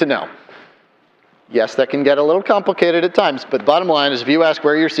thing to know. Yes, that can get a little complicated at times, but bottom line is if you ask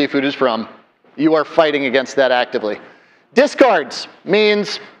where your seafood is from, you are fighting against that actively. Discards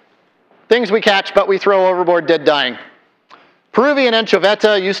means things we catch but we throw overboard dead dying. Peruvian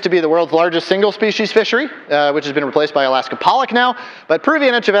anchoveta used to be the world's largest single species fishery, which has been replaced by Alaska pollock now. But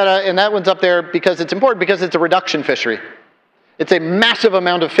Peruvian anchoveta, and that one's up there because it's important because it's a reduction fishery. It's a massive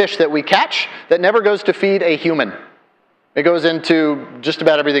amount of fish that we catch that never goes to feed a human. It goes into just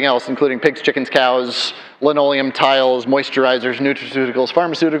about everything else, including pigs, chickens, cows, linoleum tiles, moisturizers, nutraceuticals,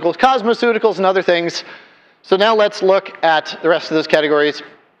 pharmaceuticals, cosmeceuticals, and other things. So now let's look at the rest of those categories.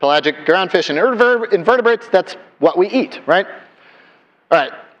 Pelagic, ground fish, and invertebrates, that's what we eat, right? All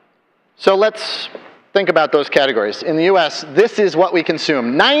right, so let's think about those categories. In the US, this is what we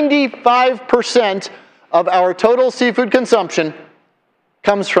consume. 95% of our total seafood consumption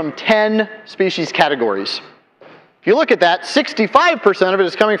comes from 10 species categories. If you look at that, 65% of it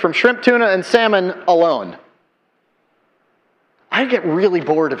is coming from shrimp, tuna, and salmon alone. I get really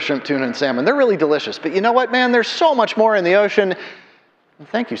bored of shrimp, tuna, and salmon. They're really delicious. But you know what, man? There's so much more in the ocean. And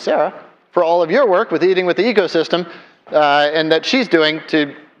thank you, Sarah, for all of your work with Eating with the Ecosystem and that she's doing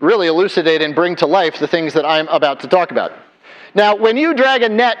to really elucidate and bring to life the things that I'm about to talk about. Now, when you drag a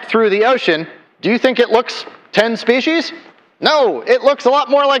net through the ocean, do you think it looks 10 species? No, it looks a lot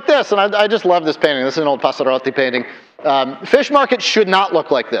more like this. And I just love this painting. This is an old Passarotti painting. Fish markets should not look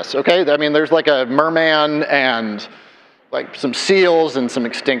like this, okay? I mean, there's like a merman and like some seals and some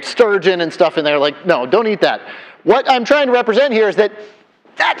extinct sturgeon and stuff in there. Like, no, don't eat that. What I'm trying to represent here is that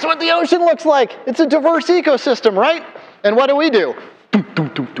that's what the ocean looks like. It's a diverse ecosystem, right? And what do?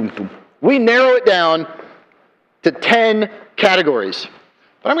 We narrow it down to 10 categories.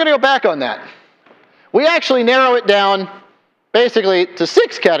 But I'm going to go back on that. We actually narrow it down basically to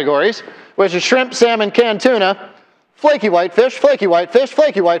 6 categories, which is shrimp, salmon, canned tuna, flaky whitefish, flaky whitefish,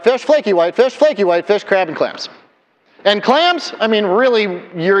 flaky whitefish, flaky whitefish, flaky whitefish, crab, and clams. And clams, I mean, really,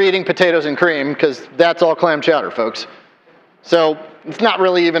 you're eating potatoes and cream because that's all clam chowder, folks. So it's not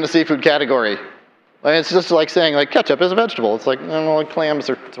really even a seafood category. It's just like saying like ketchup is a vegetable. It's like, well, clams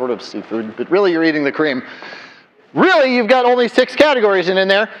are sort of seafood, but really you're eating the cream. Really, you've got only 6 categories in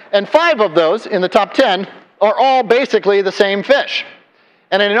there, and 5 of those in the top 10 are all basically the same fish.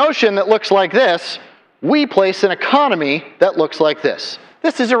 And in an ocean that looks like this, we place an economy that looks like this.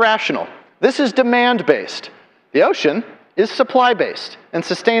 This is irrational. This is demand-based. The ocean is supply-based, and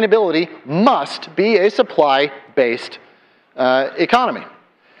sustainability must be a supply-based economy.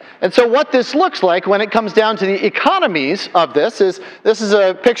 And so what this looks like when it comes down to the economies of this is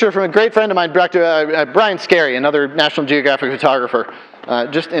a picture from a great friend of mine, Dr. Brian Scarry, another National Geographic photographer,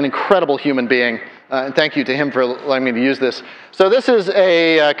 just an incredible human being. And thank you to him for letting me to use this. So this is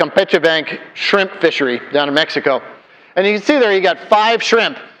a Campeche Bank shrimp fishery down in Mexico. And you can see there you got 5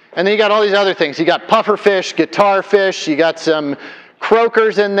 shrimp. And then you got all these other things. You got puffer fish, guitar fish, you got some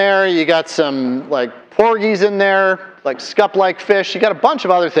croakers in there, you got some like porgies in there, like scup-like fish, you got a bunch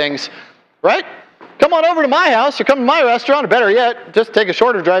of other things, right? Come on over to my house or come to my restaurant, or better yet, just take a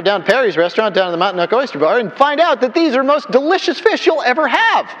shorter drive down Perry's restaurant down to the Mountain Neck Oyster Bar and find out that these are the most delicious fish you'll ever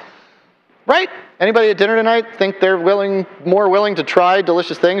have, right? Anybody at dinner tonight think they're more willing to try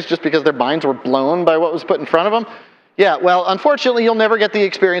delicious things just because their minds were blown by what was put in front of them? Yeah, well, unfortunately, you'll never get the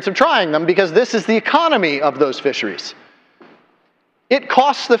experience of trying them because this is the economy of those fisheries. It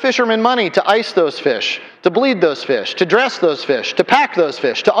costs the fishermen money to ice those fish, to bleed those fish, to dress those fish, to pack those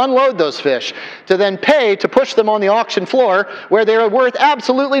fish, to unload those fish, to then pay to push them on the auction floor where they are worth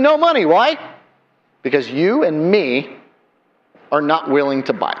absolutely no money. Why? Because you and me are not willing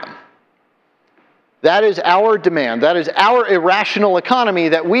to buy them. That is our demand. That is our irrational economy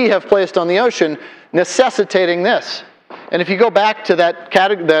that we have placed on the ocean, necessitating this. And if you go back to that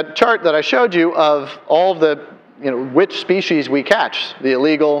chart that I showed you of all of the, which species we catch, the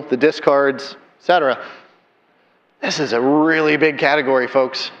illegal, the discards, etc., this is a really big category,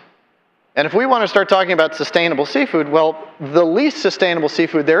 folks. And if we want to start talking about sustainable seafood, well, the least sustainable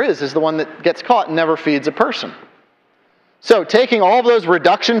seafood there is the one that gets caught and never feeds a person. So taking all of those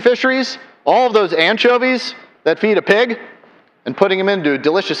reduction fisheries, all of those anchovies that feed a pig, and putting them into a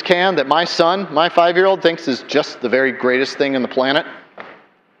delicious can that my son, my 5-year-old, thinks is just the very greatest thing on the planet,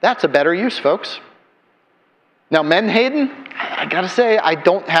 that's a better use, folks. Now, menhaden, I gotta say, I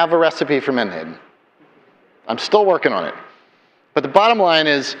don't have a recipe for menhaden. I'm still working on it. But the bottom line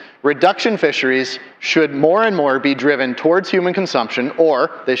is, reduction fisheries should more and more be driven towards human consumption,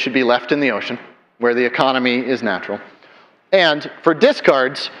 or they should be left in the ocean, where the economy is natural. And for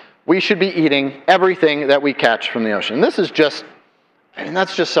discards, we should be eating everything that we catch from the ocean. This is just,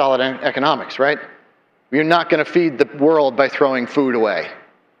 that's just solid economics, right? You're not going to feed the world by throwing food away.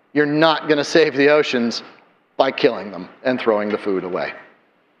 You're not going to save the oceans by killing them and throwing the food away.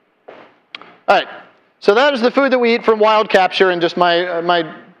 All right, so that is the food that we eat from wild capture and just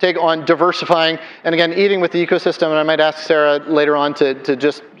my take on diversifying. And again, eating with the ecosystem, and I might ask Sarah later on to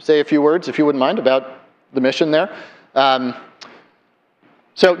just say a few words, if you wouldn't mind, about the mission there.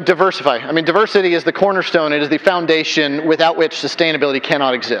 So diversify. Diversity is the cornerstone. It is the foundation without which sustainability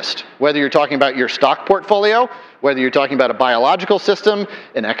cannot exist. Whether you're talking about your stock portfolio, whether you're talking about a biological system,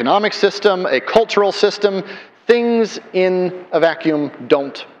 an economic system, a cultural system, things in a vacuum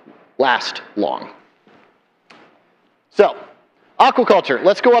don't last long. So, aquaculture.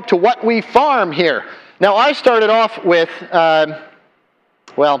 Let's go up to what we farm here. Now, I started off with, I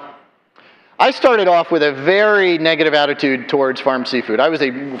started off with a very negative attitude towards farmed seafood. I was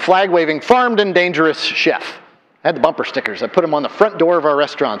a flag-waving, farmed and dangerous chef. I had the bumper stickers. I put them on the front door of our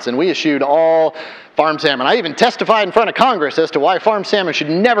restaurants, and we issued all farmed salmon. I even testified in front of Congress as to why farmed salmon should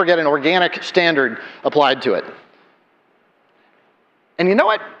never get an organic standard applied to it. And you know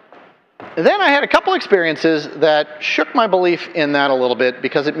what? Then I had a couple experiences that shook my belief in that a little bit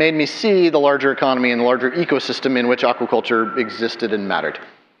because it made me see the larger economy and the larger ecosystem in which aquaculture existed and mattered.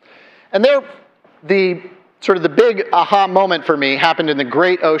 And there, the big aha moment for me happened in the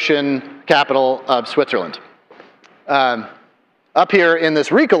great ocean capital of Switzerland. Up here in this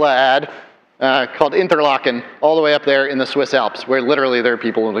Ricola ad called Interlaken, all the way up there in the Swiss Alps, where literally there are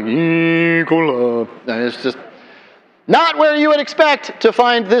people like, Ricola. And it's just not where you would expect to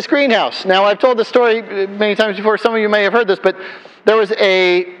find this greenhouse. Now, I've told this story many times before. Some of you may have heard this, but there was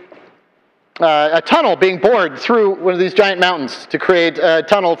a tunnel being bored through one of these giant mountains to create a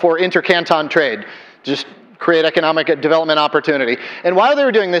tunnel for inter-canton trade, just create economic development opportunity. And while they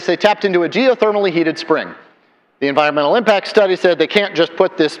were doing this, they tapped into a geothermally heated spring. The environmental impact study said they can't just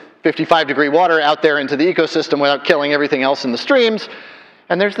put this 55-degree water out there into the ecosystem without killing everything else in the streams.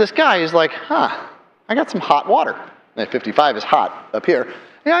 And there's this guy who's like, I got some hot water. And 55 is hot up here.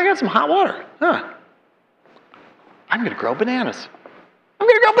 Yeah, I got some hot water. I'm going to grow bananas. I'm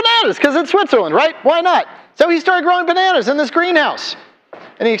going to grow bananas because it's Switzerland, right? Why not? So he started growing bananas in this greenhouse.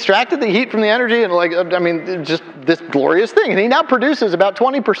 And he extracted the heat from the energy and just this glorious thing. And he now produces about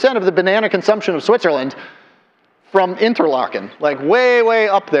 20% of the banana consumption of Switzerland from Interlaken, like way, way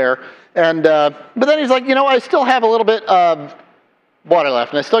up there. And but then he's like, I still have a little bit of water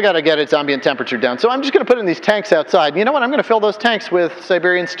left, and I still got to get its ambient temperature down. So I'm just going to put it in these tanks outside. And you know what? I'm going to fill those tanks with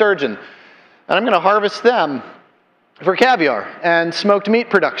Siberian sturgeon, and I'm going to harvest them for caviar and smoked meat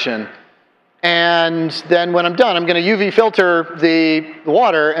production. And then when I'm done, I'm going to UV filter the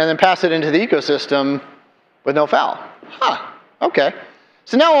water and then pass it into the ecosystem with no foul. Okay.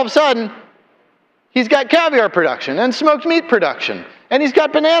 So now all of a sudden, he's got caviar production and smoked meat production, and he's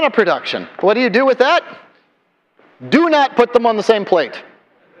got banana production. What do you do with that? Do not put them on the same plate.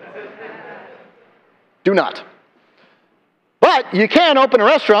 Do not. But you can open a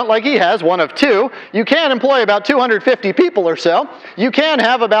restaurant like he has, one of two. You can employ about 250 people or so. You can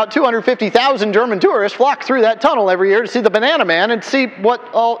have about 250,000 German tourists flock through that tunnel every year to see the Banana Man and see what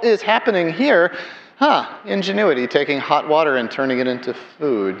all is happening here. Ingenuity, taking hot water and turning it into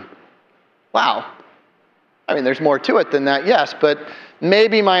food. Wow. I mean, there's more to it than that, yes, but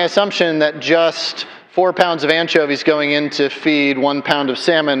maybe my assumption that just 4 pounds of anchovies going in to feed 1 pound of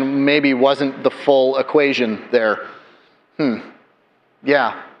salmon maybe wasn't the full equation there.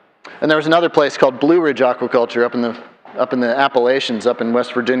 Yeah. And there was another place called Blue Ridge Aquaculture up in the Appalachians, up in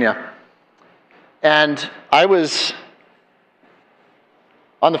West Virginia. And I was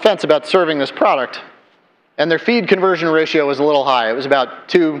on the fence about serving this product, and their feed conversion ratio was a little high. It was about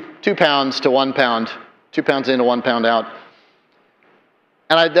 2 pounds to 1 pound, 2 pounds in to 1 pound out.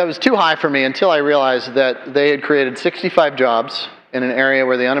 And that was too high for me until I realized that they had created 65 jobs in an area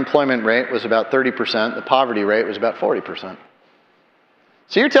where the unemployment rate was about 30%, the poverty rate was about 40%.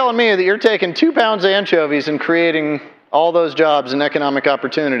 So you're telling me that you're taking 2 pounds of anchovies and creating all those jobs and economic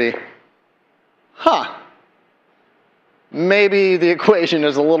opportunity. Maybe the equation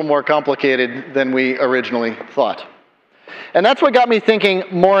is a little more complicated than we originally thought. And that's what got me thinking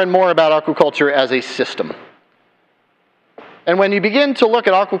more and more about aquaculture as a system. And when you begin to look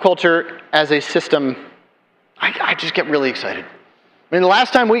at aquaculture as a system, I just get really excited. I mean, the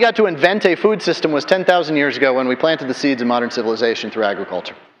last time we got to invent a food system was 10,000 years ago when we planted the seeds of modern civilization through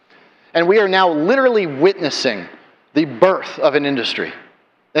agriculture. And we are now literally witnessing the birth of an industry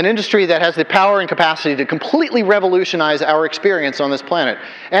that has the power and capacity to completely revolutionize our experience on this planet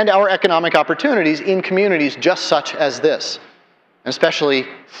and our economic opportunities in communities just such as this, and especially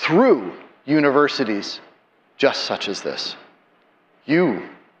through universities just such as this. You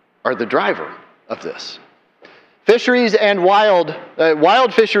are the driver of this. Fisheries and wild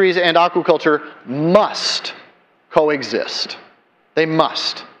fisheries and aquaculture must coexist. They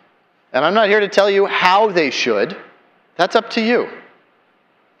must. And I'm not here to tell you how they should. That's up to you.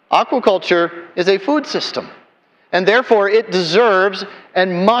 Aquaculture is a food system, and therefore it deserves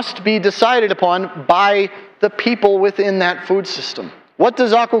and must be decided upon by the people within that food system. What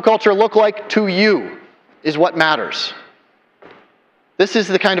does aquaculture look like to you is what matters. This is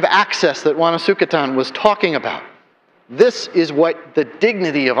the kind of access that Juana Sukatan was talking about. This is what the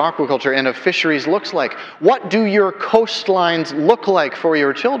dignity of aquaculture and of fisheries looks like. What do your coastlines look like for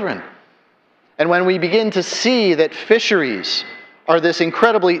your children? And when we begin to see that fisheries are this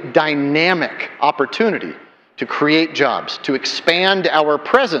incredibly dynamic opportunity to create jobs, to expand our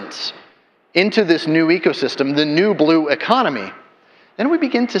presence into this new ecosystem, the new blue economy, then we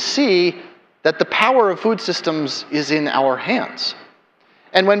begin to see that the power of food systems is in our hands.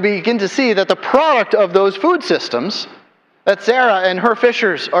 And when we begin to see that the product of those food systems that Sarah and her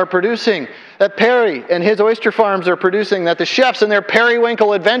fishers are producing, that Perry and his oyster farms are producing, that the chefs and their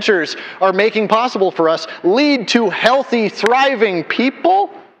periwinkle adventures are making possible for us, lead to healthy, thriving people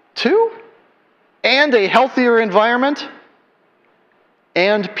too, and a healthier environment,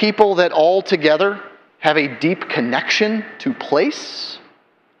 and people that all together have a deep connection to place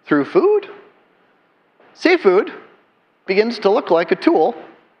through food, seafood begins to look like a tool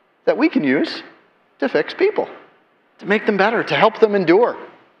that we can use to fix people, to make them better, to help them endure.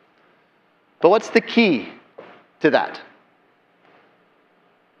 But what's the key to that?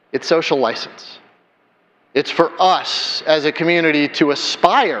 It's social license. It's for us as a community to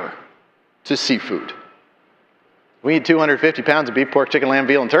aspire to seafood. We eat 250 pounds of beef, pork, chicken, lamb,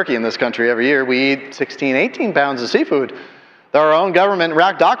 veal, and turkey in this country every year. We eat 16, 18 pounds of seafood. Our own government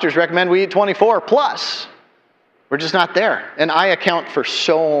doctors recommend we eat 24 plus. We're just not there. And I account for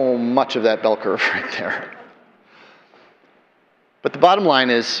so much of that bell curve right there. But the bottom line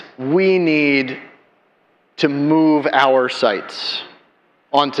is we need to move our sights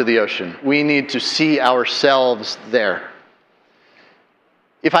onto the ocean. We need to see ourselves there.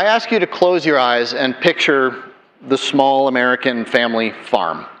 If I ask you to close your eyes and picture the small American family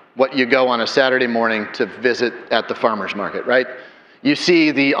farm, what you go on a Saturday morning to visit at the farmer's market, right? You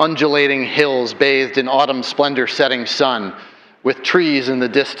see the undulating hills bathed in autumn splendor setting sun, with trees in the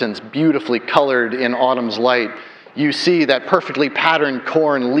distance beautifully colored in autumn's light. You see that perfectly patterned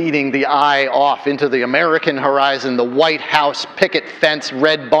corn leading the eye off into the American horizon, the White House picket fence,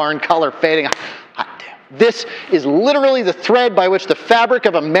 red barn color fading. This is literally the thread by which the fabric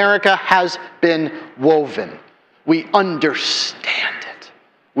of America has been woven. We understand it.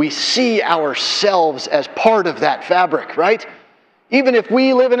 We see ourselves as part of that fabric, right? Even if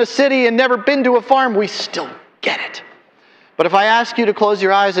we live in a city and never been to a farm, we still get it. But if I ask you to close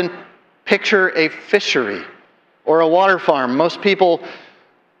your eyes and picture a fishery or a water farm, most people,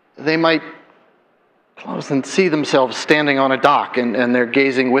 they might close and see themselves standing on a dock and they're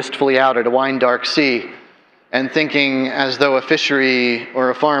gazing wistfully out at a wine-dark sea and thinking as though a fishery or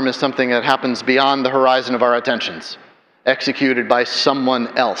a farm is something that happens beyond the horizon of our attentions, executed by someone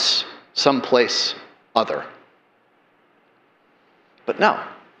else, someplace other. But no,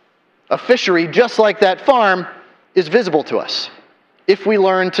 a fishery just like that farm is visible to us if we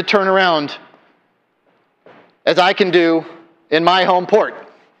learn to turn around, as I can do in my home port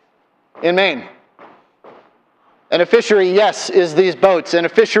in Maine. And a fishery, yes, is these boats, and a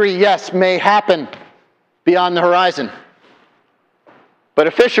fishery, yes, may happen beyond the horizon. But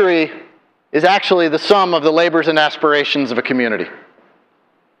a fishery is actually the sum of the labors and aspirations of a community.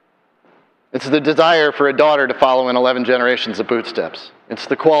 It's the desire for a daughter to follow in 11 generations of footsteps. It's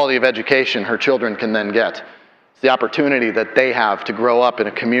the quality of education her children can then get. It's the opportunity that they have to grow up in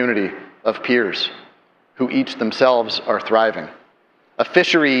a community of peers who each themselves are thriving. A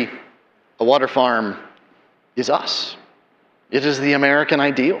fishery, a water farm, is us. It is the American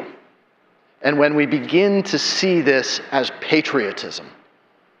ideal. And when we begin to see this as patriotism,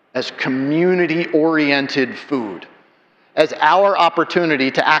 as community-oriented food, as our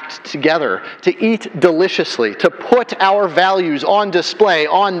opportunity to act together, to eat deliciously, to put our values on display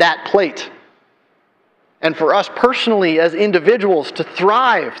on that plate, and for us personally as individuals to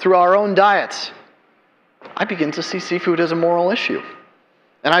thrive through our own diets, I begin to see seafood as a moral issue.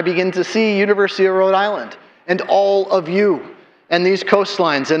 And I begin to see University of Rhode Island and all of you and these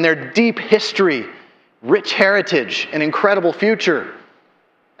coastlines and their deep history, rich heritage, and incredible future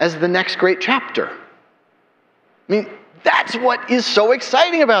as the next great chapter. I mean, that's what is so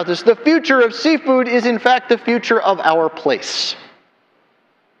exciting about this. The future of seafood is, in fact, the future of our place.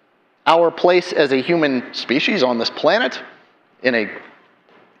 Our place as a human species on this planet, in a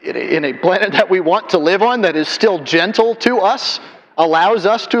planet that we want to live on, that is still gentle to us, allows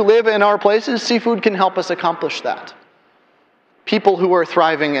us to live in our places. Seafood can help us accomplish that. People who are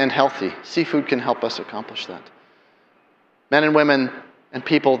thriving and healthy, seafood can help us accomplish that. Men and women and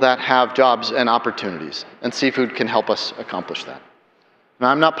people that have jobs and opportunities, and seafood can help us accomplish that. Now,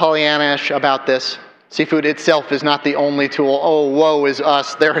 I'm not Pollyannish about this. Seafood itself is not the only tool. Oh, woe is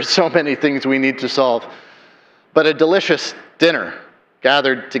us. There are so many things we need to solve. But a delicious dinner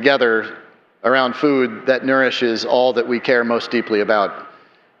gathered together around food that nourishes all that we care most deeply about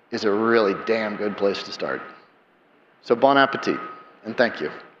is a really damn good place to start. So bon appetit, and thank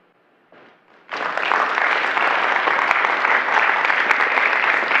you.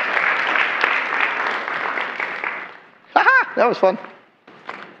 Haha, that was fun.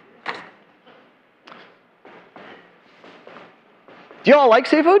 Do you all like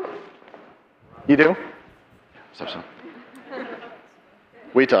seafood? You do? So.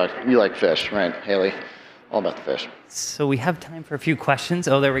 We talk. You like fish, right, Haley? all about the fish. So we have time for a few questions.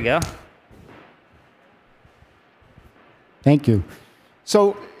 Oh, there we go. Thank you.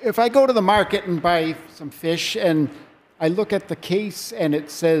 So if I go to the market and buy some fish and I look at the case and it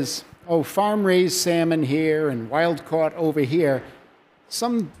says, oh, farm-raised salmon here and wild-caught over here,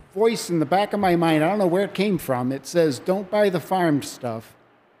 some voice in the back of my mind, I don't know where it came from, it says, don't buy the farmed stuff.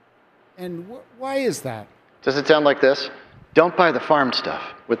 And why is that? Does it sound like this? Don't buy the farmed stuff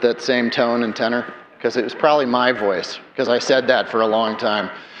with that same tone and tenor, because it was probably my voice, because I said that for a long time.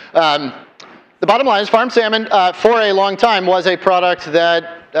 The bottom line is farmed salmon, for a long time, was a product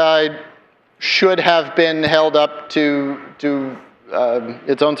that should have been held up to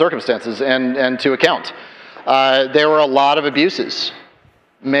its own circumstances and to account. There were a lot of abuses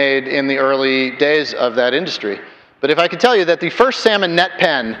made in the early days of that industry. But if I could tell you that the first salmon net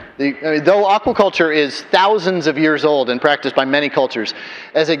pen, though aquaculture is thousands of years old and practiced by many cultures,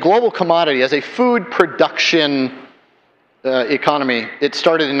 as a global commodity, as a food production economy, it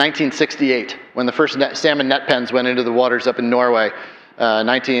started in 1968 when the first salmon net pens went into the waters up in Norway.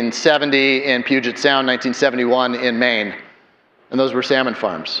 1970 in Puget Sound, 1971 in Maine. And those were salmon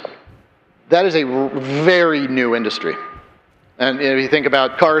farms. That is a very new industry. And if you think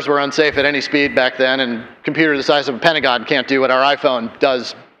about cars were unsafe at any speed back then, and a computer the size of a Pentagon can't do what our iPhone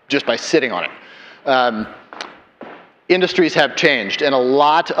does just by sitting on it. Industries have changed, and a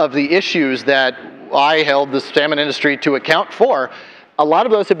lot of the issues that I held the salmon industry to account for, a lot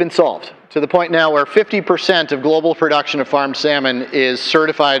of those have been solved, to the point now where 50% of global production of farmed salmon is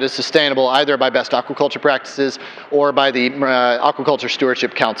certified as sustainable either by best aquaculture practices or by the Aquaculture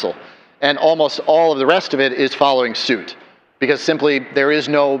Stewardship Council. And almost all of the rest of it is following suit, because simply there's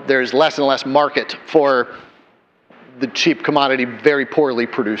less and less market for the cheap commodity, very poorly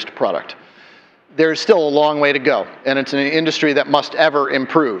produced product. There's still a long way to go, and it's an industry that must ever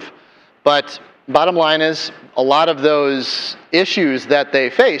improve. But bottom line is, a lot of those issues that they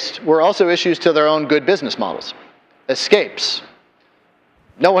faced were also issues to their own good business models. Escapes.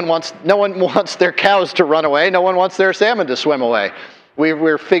 No one wants their cows to run away. No one wants their salmon to swim away.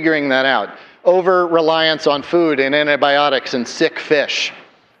 We're figuring that out. Over-reliance on food and antibiotics and sick fish.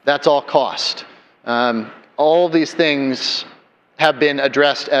 That's all cost. All these things have been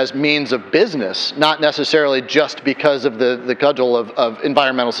addressed as means of business, not necessarily just because of the cudgel of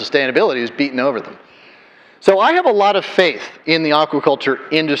environmental sustainability is beaten over them. So I have a lot of faith in the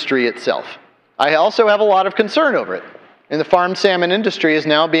aquaculture industry itself. I also have a lot of concern over it. And the farmed salmon industry is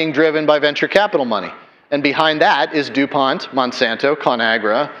now being driven by venture capital money. And behind that is DuPont, Monsanto,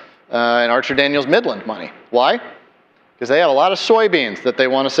 ConAgra, and Archer Daniels Midland money. Why? Because they have a lot of soybeans that they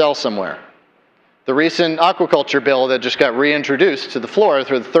want to sell somewhere. The recent aquaculture bill that just got reintroduced to the floor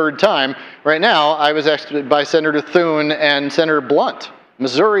for the third time, right now, I was asked by Senator Thune and Senator Blunt,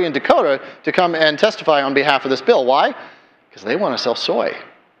 Missouri and Dakota, to come and testify on behalf of this bill. Why? Because they want to sell soy.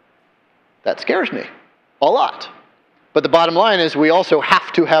 That scares me a lot. But the bottom line is we also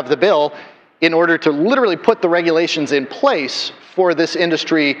have to have the bill in order to literally put the regulations in place for this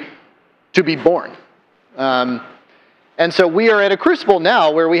industry to be born. And so we are at a crucible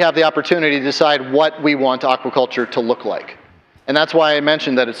now where we have the opportunity to decide what we want aquaculture to look like. And that's why I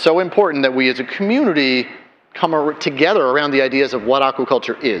mentioned that it's so important that we as a community come together around the ideas of what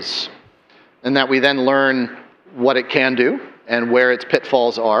aquaculture is, and that we then learn what it can do and where its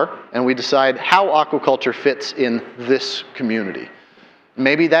pitfalls are, and we decide how aquaculture fits in this community.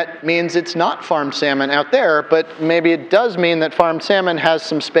 Maybe that means it's not farmed salmon out there, but maybe it does mean that farmed salmon has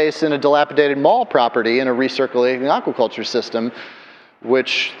some space in a dilapidated mall property in a recirculating aquaculture system,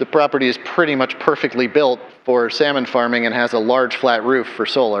 which the property is pretty much perfectly built for salmon farming and has a large flat roof for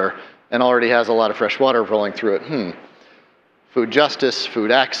solar and already has a lot of fresh water rolling through it. Food justice, food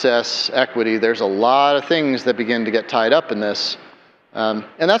access, equity, there's a lot of things that begin to get tied up in this. And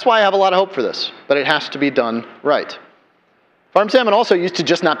that's why I have a lot of hope for this, but it has to be done right. Farmed salmon also used to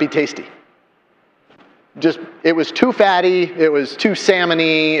just not be tasty. It was too fatty, it was too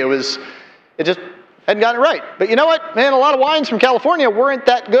salmon-y, it just hadn't gotten it right. But you know what, man, a lot of wines from California weren't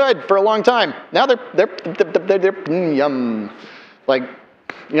that good for a long time. Now they're yum. Like,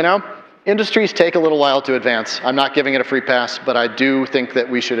 you know, industries take a little while to advance. I'm not giving it a free pass, but I do think that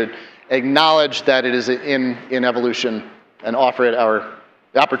we should acknowledge that it is in evolution and offer it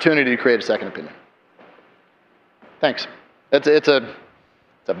the opportunity to create a second opinion. Thanks. It's a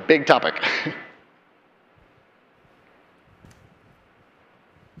big topic.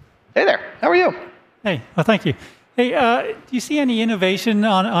 Hey there, how are you? Hey, well, thank you. Hey, do you see any innovation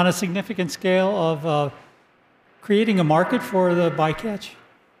on a significant scale of creating a market for the bycatch?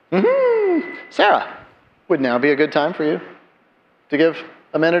 Sarah, would now be a good time for you to give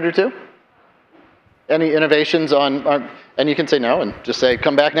a minute or two? Any innovations on, and you can say no and just say,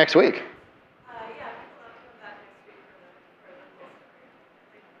 come back next week.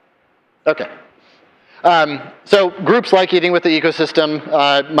 Okay. So groups like Eating with the Ecosystem,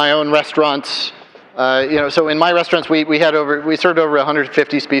 my own restaurants, so in my restaurants, we served over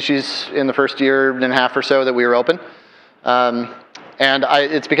 150 species in the first year and a half or so that we were open. And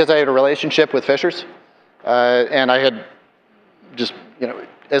it's because I had a relationship with fishers. And I had just,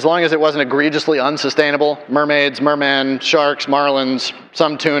 as long as it wasn't egregiously unsustainable, mermaids, merman, sharks, marlins,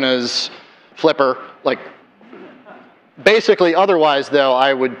 some tunas, flipper, like basically otherwise though,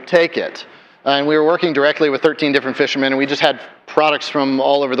 I would take it. And we were working directly with 13 different fishermen, and we just had products from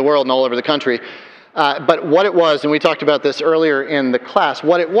all over the world and all over the country. But what it was, and we talked about this earlier in the class,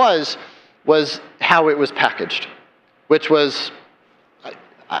 what it was how it was packaged, which was,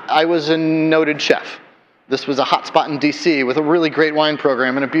 I was a noted chef. This was a hotspot in DC with a really great wine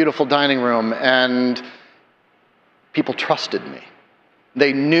program and a beautiful dining room, and people trusted me.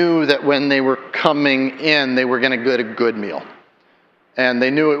 They knew that when they were coming in, they were going to get a good meal. And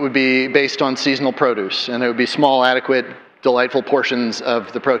they knew it would be based on seasonal produce, and it would be small, adequate, delightful portions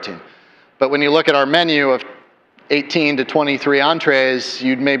of the protein. But when you look at our menu of 18 to 23 entrees,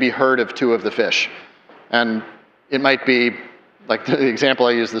 you'd maybe heard of 2 of the fish. And it might be, like the example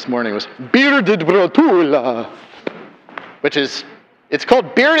I used this morning was bearded brotula, which is, it's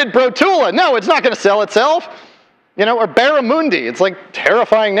called bearded brotula. No, it's not going to sell itself. Or barramundi. It's like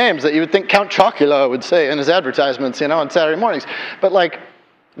terrifying names that you would think Count Chocula would say in his advertisements, on Saturday mornings. But like,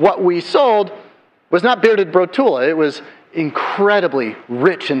 what we sold was not bearded brotula. It was incredibly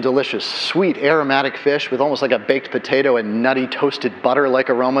rich and delicious, sweet, aromatic fish with almost like a baked potato and nutty toasted butter-like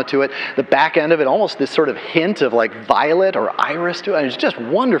aroma to it. The back end of it, almost this sort of hint of like violet or iris to it. And it's just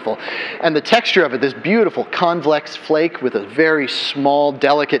wonderful. And the texture of it, this beautiful convex flake with a very small,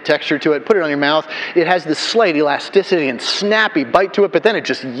 delicate texture to it. Put it on your mouth. It has this slight elasticity and snappy bite to it, but then it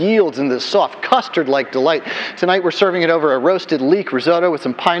just yields in this soft custard-like delight. Tonight we're serving it over a roasted leek risotto with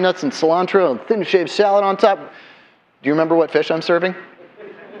some pine nuts and cilantro and thin shaved salad on top. Do you remember what fish I'm serving?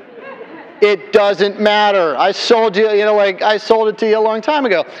 It doesn't matter. I sold you, I sold it to you a long time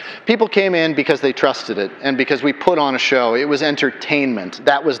ago. People came in because they trusted it and because we put on a show. It was entertainment.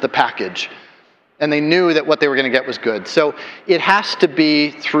 That was the package. And they knew that what they were going to get was good. So it has to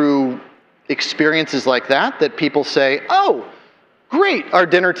be through experiences like that people say, oh, great, our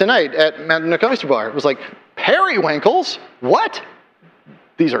dinner tonight at Mountain Oyster Bar. It was like, periwinkles? What?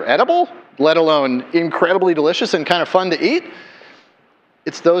 These are edible? Let alone incredibly delicious and kind of fun to eat.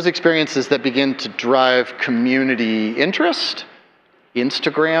 It's those experiences that begin to drive community interest.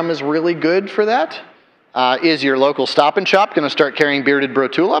 Instagram is really good for that. Is your local Stop and Shop going to start carrying bearded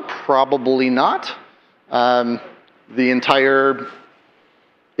brotula? Probably not. The entire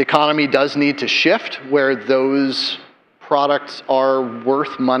economy does need to shift where those products are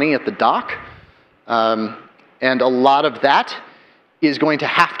worth money at the dock. And a lot of that is going to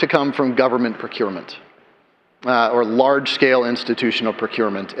have to come from government procurement or large-scale institutional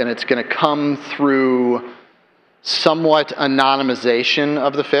procurement. And it's going to come through somewhat anonymization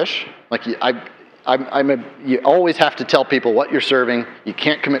of the fish. Like you always have to tell people what you're serving. You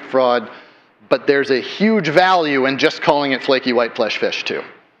can't commit fraud. But there's a huge value in just calling it flaky white flesh fish too,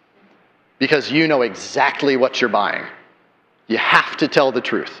 because you know exactly what you're buying. You have to tell the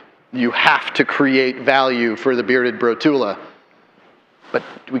truth. You have to create value for the bearded brotula. But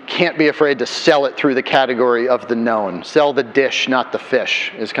we can't be afraid to sell it through the category of the known. Sell the dish, not the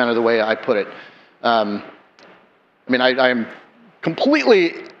fish, is kind of the way I put it. I'm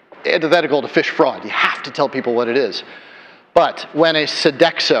completely antithetical to fish fraud. You have to tell people what it is. But when a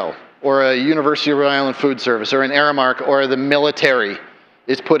Sodexo or a University of Rhode Island Food Service or an Aramark or the military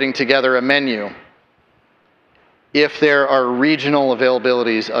is putting together a menu, if there are regional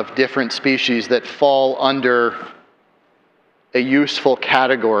availabilities of different species that fall under a useful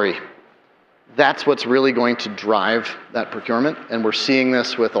category, that's what's really going to drive that procurement. And we're seeing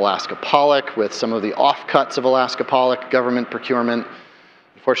this with Alaska pollock, with some of the offcuts of Alaska pollock, government procurement.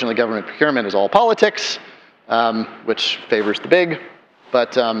 Unfortunately, government procurement is all politics, which favors the big.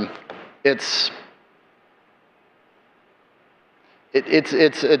 But it's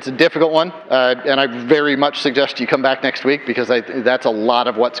a difficult one, and I very much suggest you come back next week because that's a lot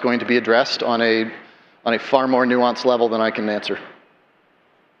of what's going to be addressed on a far more nuanced level than I can answer.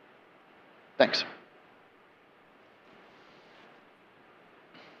 Thanks.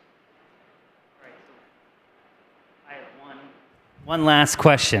 I have one last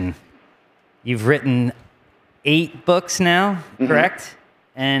question. You've written 8 books now, correct?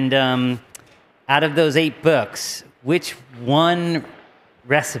 And out of those 8 books, which one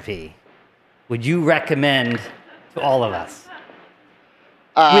recipe would you recommend to all of us?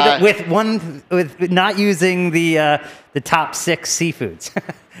 With not using the top 6 seafoods.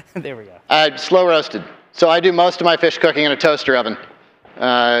 There we go. Slow roasted. So I do most of my fish cooking in a toaster oven.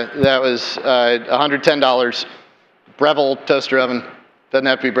 That was $110. Breville toaster oven. Doesn't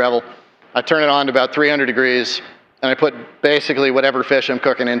have to be Breville. I turn it on to about 300 degrees, and I put basically whatever fish I'm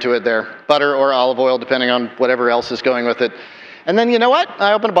cooking into it there. Butter or olive oil, depending on whatever else is going with it. And then, you know what?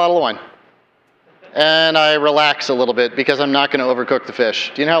 I open a bottle of wine. And I relax a little bit because I'm not going to overcook the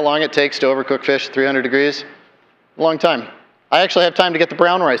fish. Do you know how long it takes to overcook fish at 300 degrees? A long time. I actually have time to get the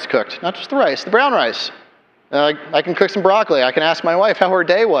brown rice cooked. Not just the rice, the brown rice. I can cook some broccoli. I can ask my wife how her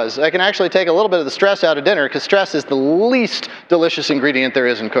day was. I can actually take a little bit of the stress out of dinner because stress is the least delicious ingredient there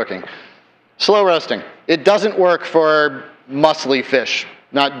is in cooking. Slow roasting. It doesn't work for muscly fish.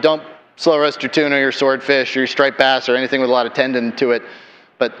 Don't slow roast your tuna, your swordfish, your striped bass, or anything with a lot of tendon to it.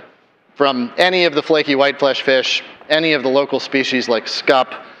 But from any of the flaky white flesh fish, any of the local species like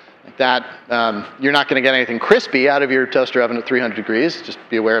scup, like that, you're not going to get anything crispy out of your toaster oven at 300 degrees. Just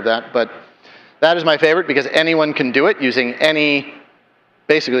be aware of that. But that is my favorite because anyone can do it using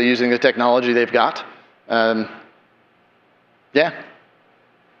basically using the technology they've got. Yeah.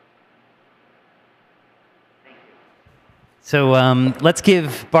 So let's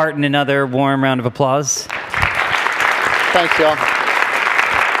give Barton another warm round of applause. Thanks, y'all.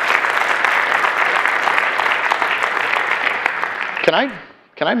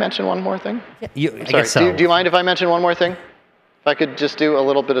 Can I mention one more thing? Yeah, I guess so. Do you mind if I mention one more thing? If I could just do a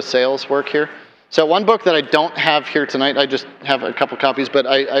little bit of sales work here. So one book that I don't have here tonight, I just have a couple copies, but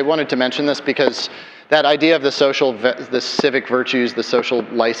I wanted to mention this because that idea of the civic virtues, the social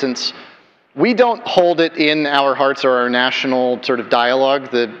license, we don't hold it in our hearts or our national sort of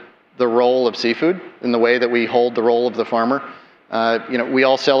dialogue, the role of seafood in the way that we hold the role of the farmer. We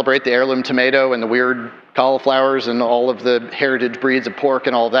all celebrate the heirloom tomato and the weird cauliflowers and all of the heritage breeds of pork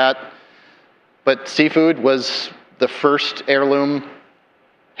and all that. But seafood was the first heirloom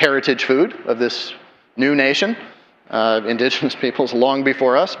heritage food of this new nation. Indigenous peoples long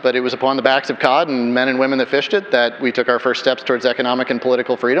before us, but it was upon the backs of cod and men and women that fished it that we took our first steps towards economic and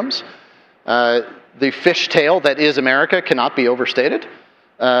political freedoms. The fishtail that is America cannot be overstated.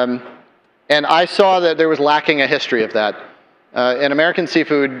 And I saw that there was lacking a history of that. And American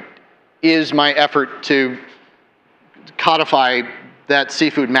seafood is my effort to codify that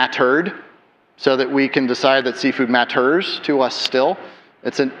seafood mattered so that we can decide that seafood matters to us still.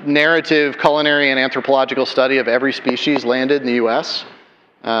 It's a narrative, culinary, and anthropological study of every species landed in the U.S.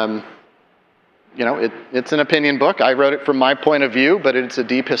 It's an opinion book. I wrote it from my point of view, but it's a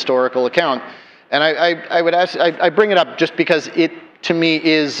deep historical account. And I bring it up just because it, to me,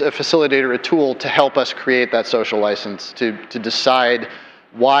 is a facilitator, a tool to help us create that social license, to decide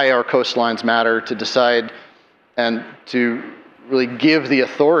why our coastlines matter, to decide and to really give the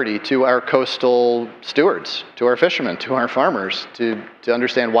authority to our coastal stewards, to our fishermen, to our farmers, to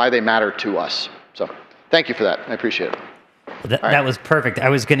understand why they matter to us. So thank you for that. I appreciate it. That was perfect. I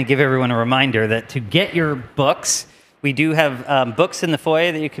was going to give everyone a reminder that to get your books, we do have books in the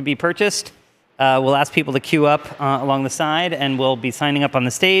foyer that you can be purchased. We'll ask people to queue up along the side, and we'll be signing up on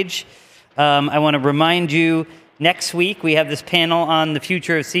the stage. I want to remind you, next week we have this panel on the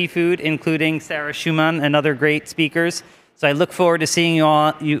future of seafood, including Sarah Schumann and other great speakers. So I look forward to seeing you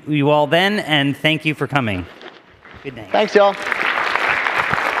all then, and thank you for coming. Good night. Thanks, y'all.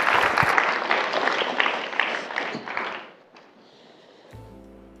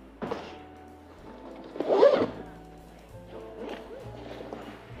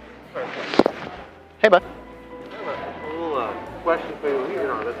 Hey, bud. A little question for you.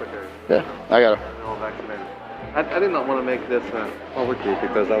 That's okay. Yeah, I got it. I'm all vaccinated. I did not want to make this publicly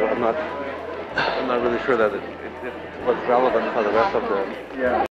because I'm not really sure that it's what's relevant for the rest of the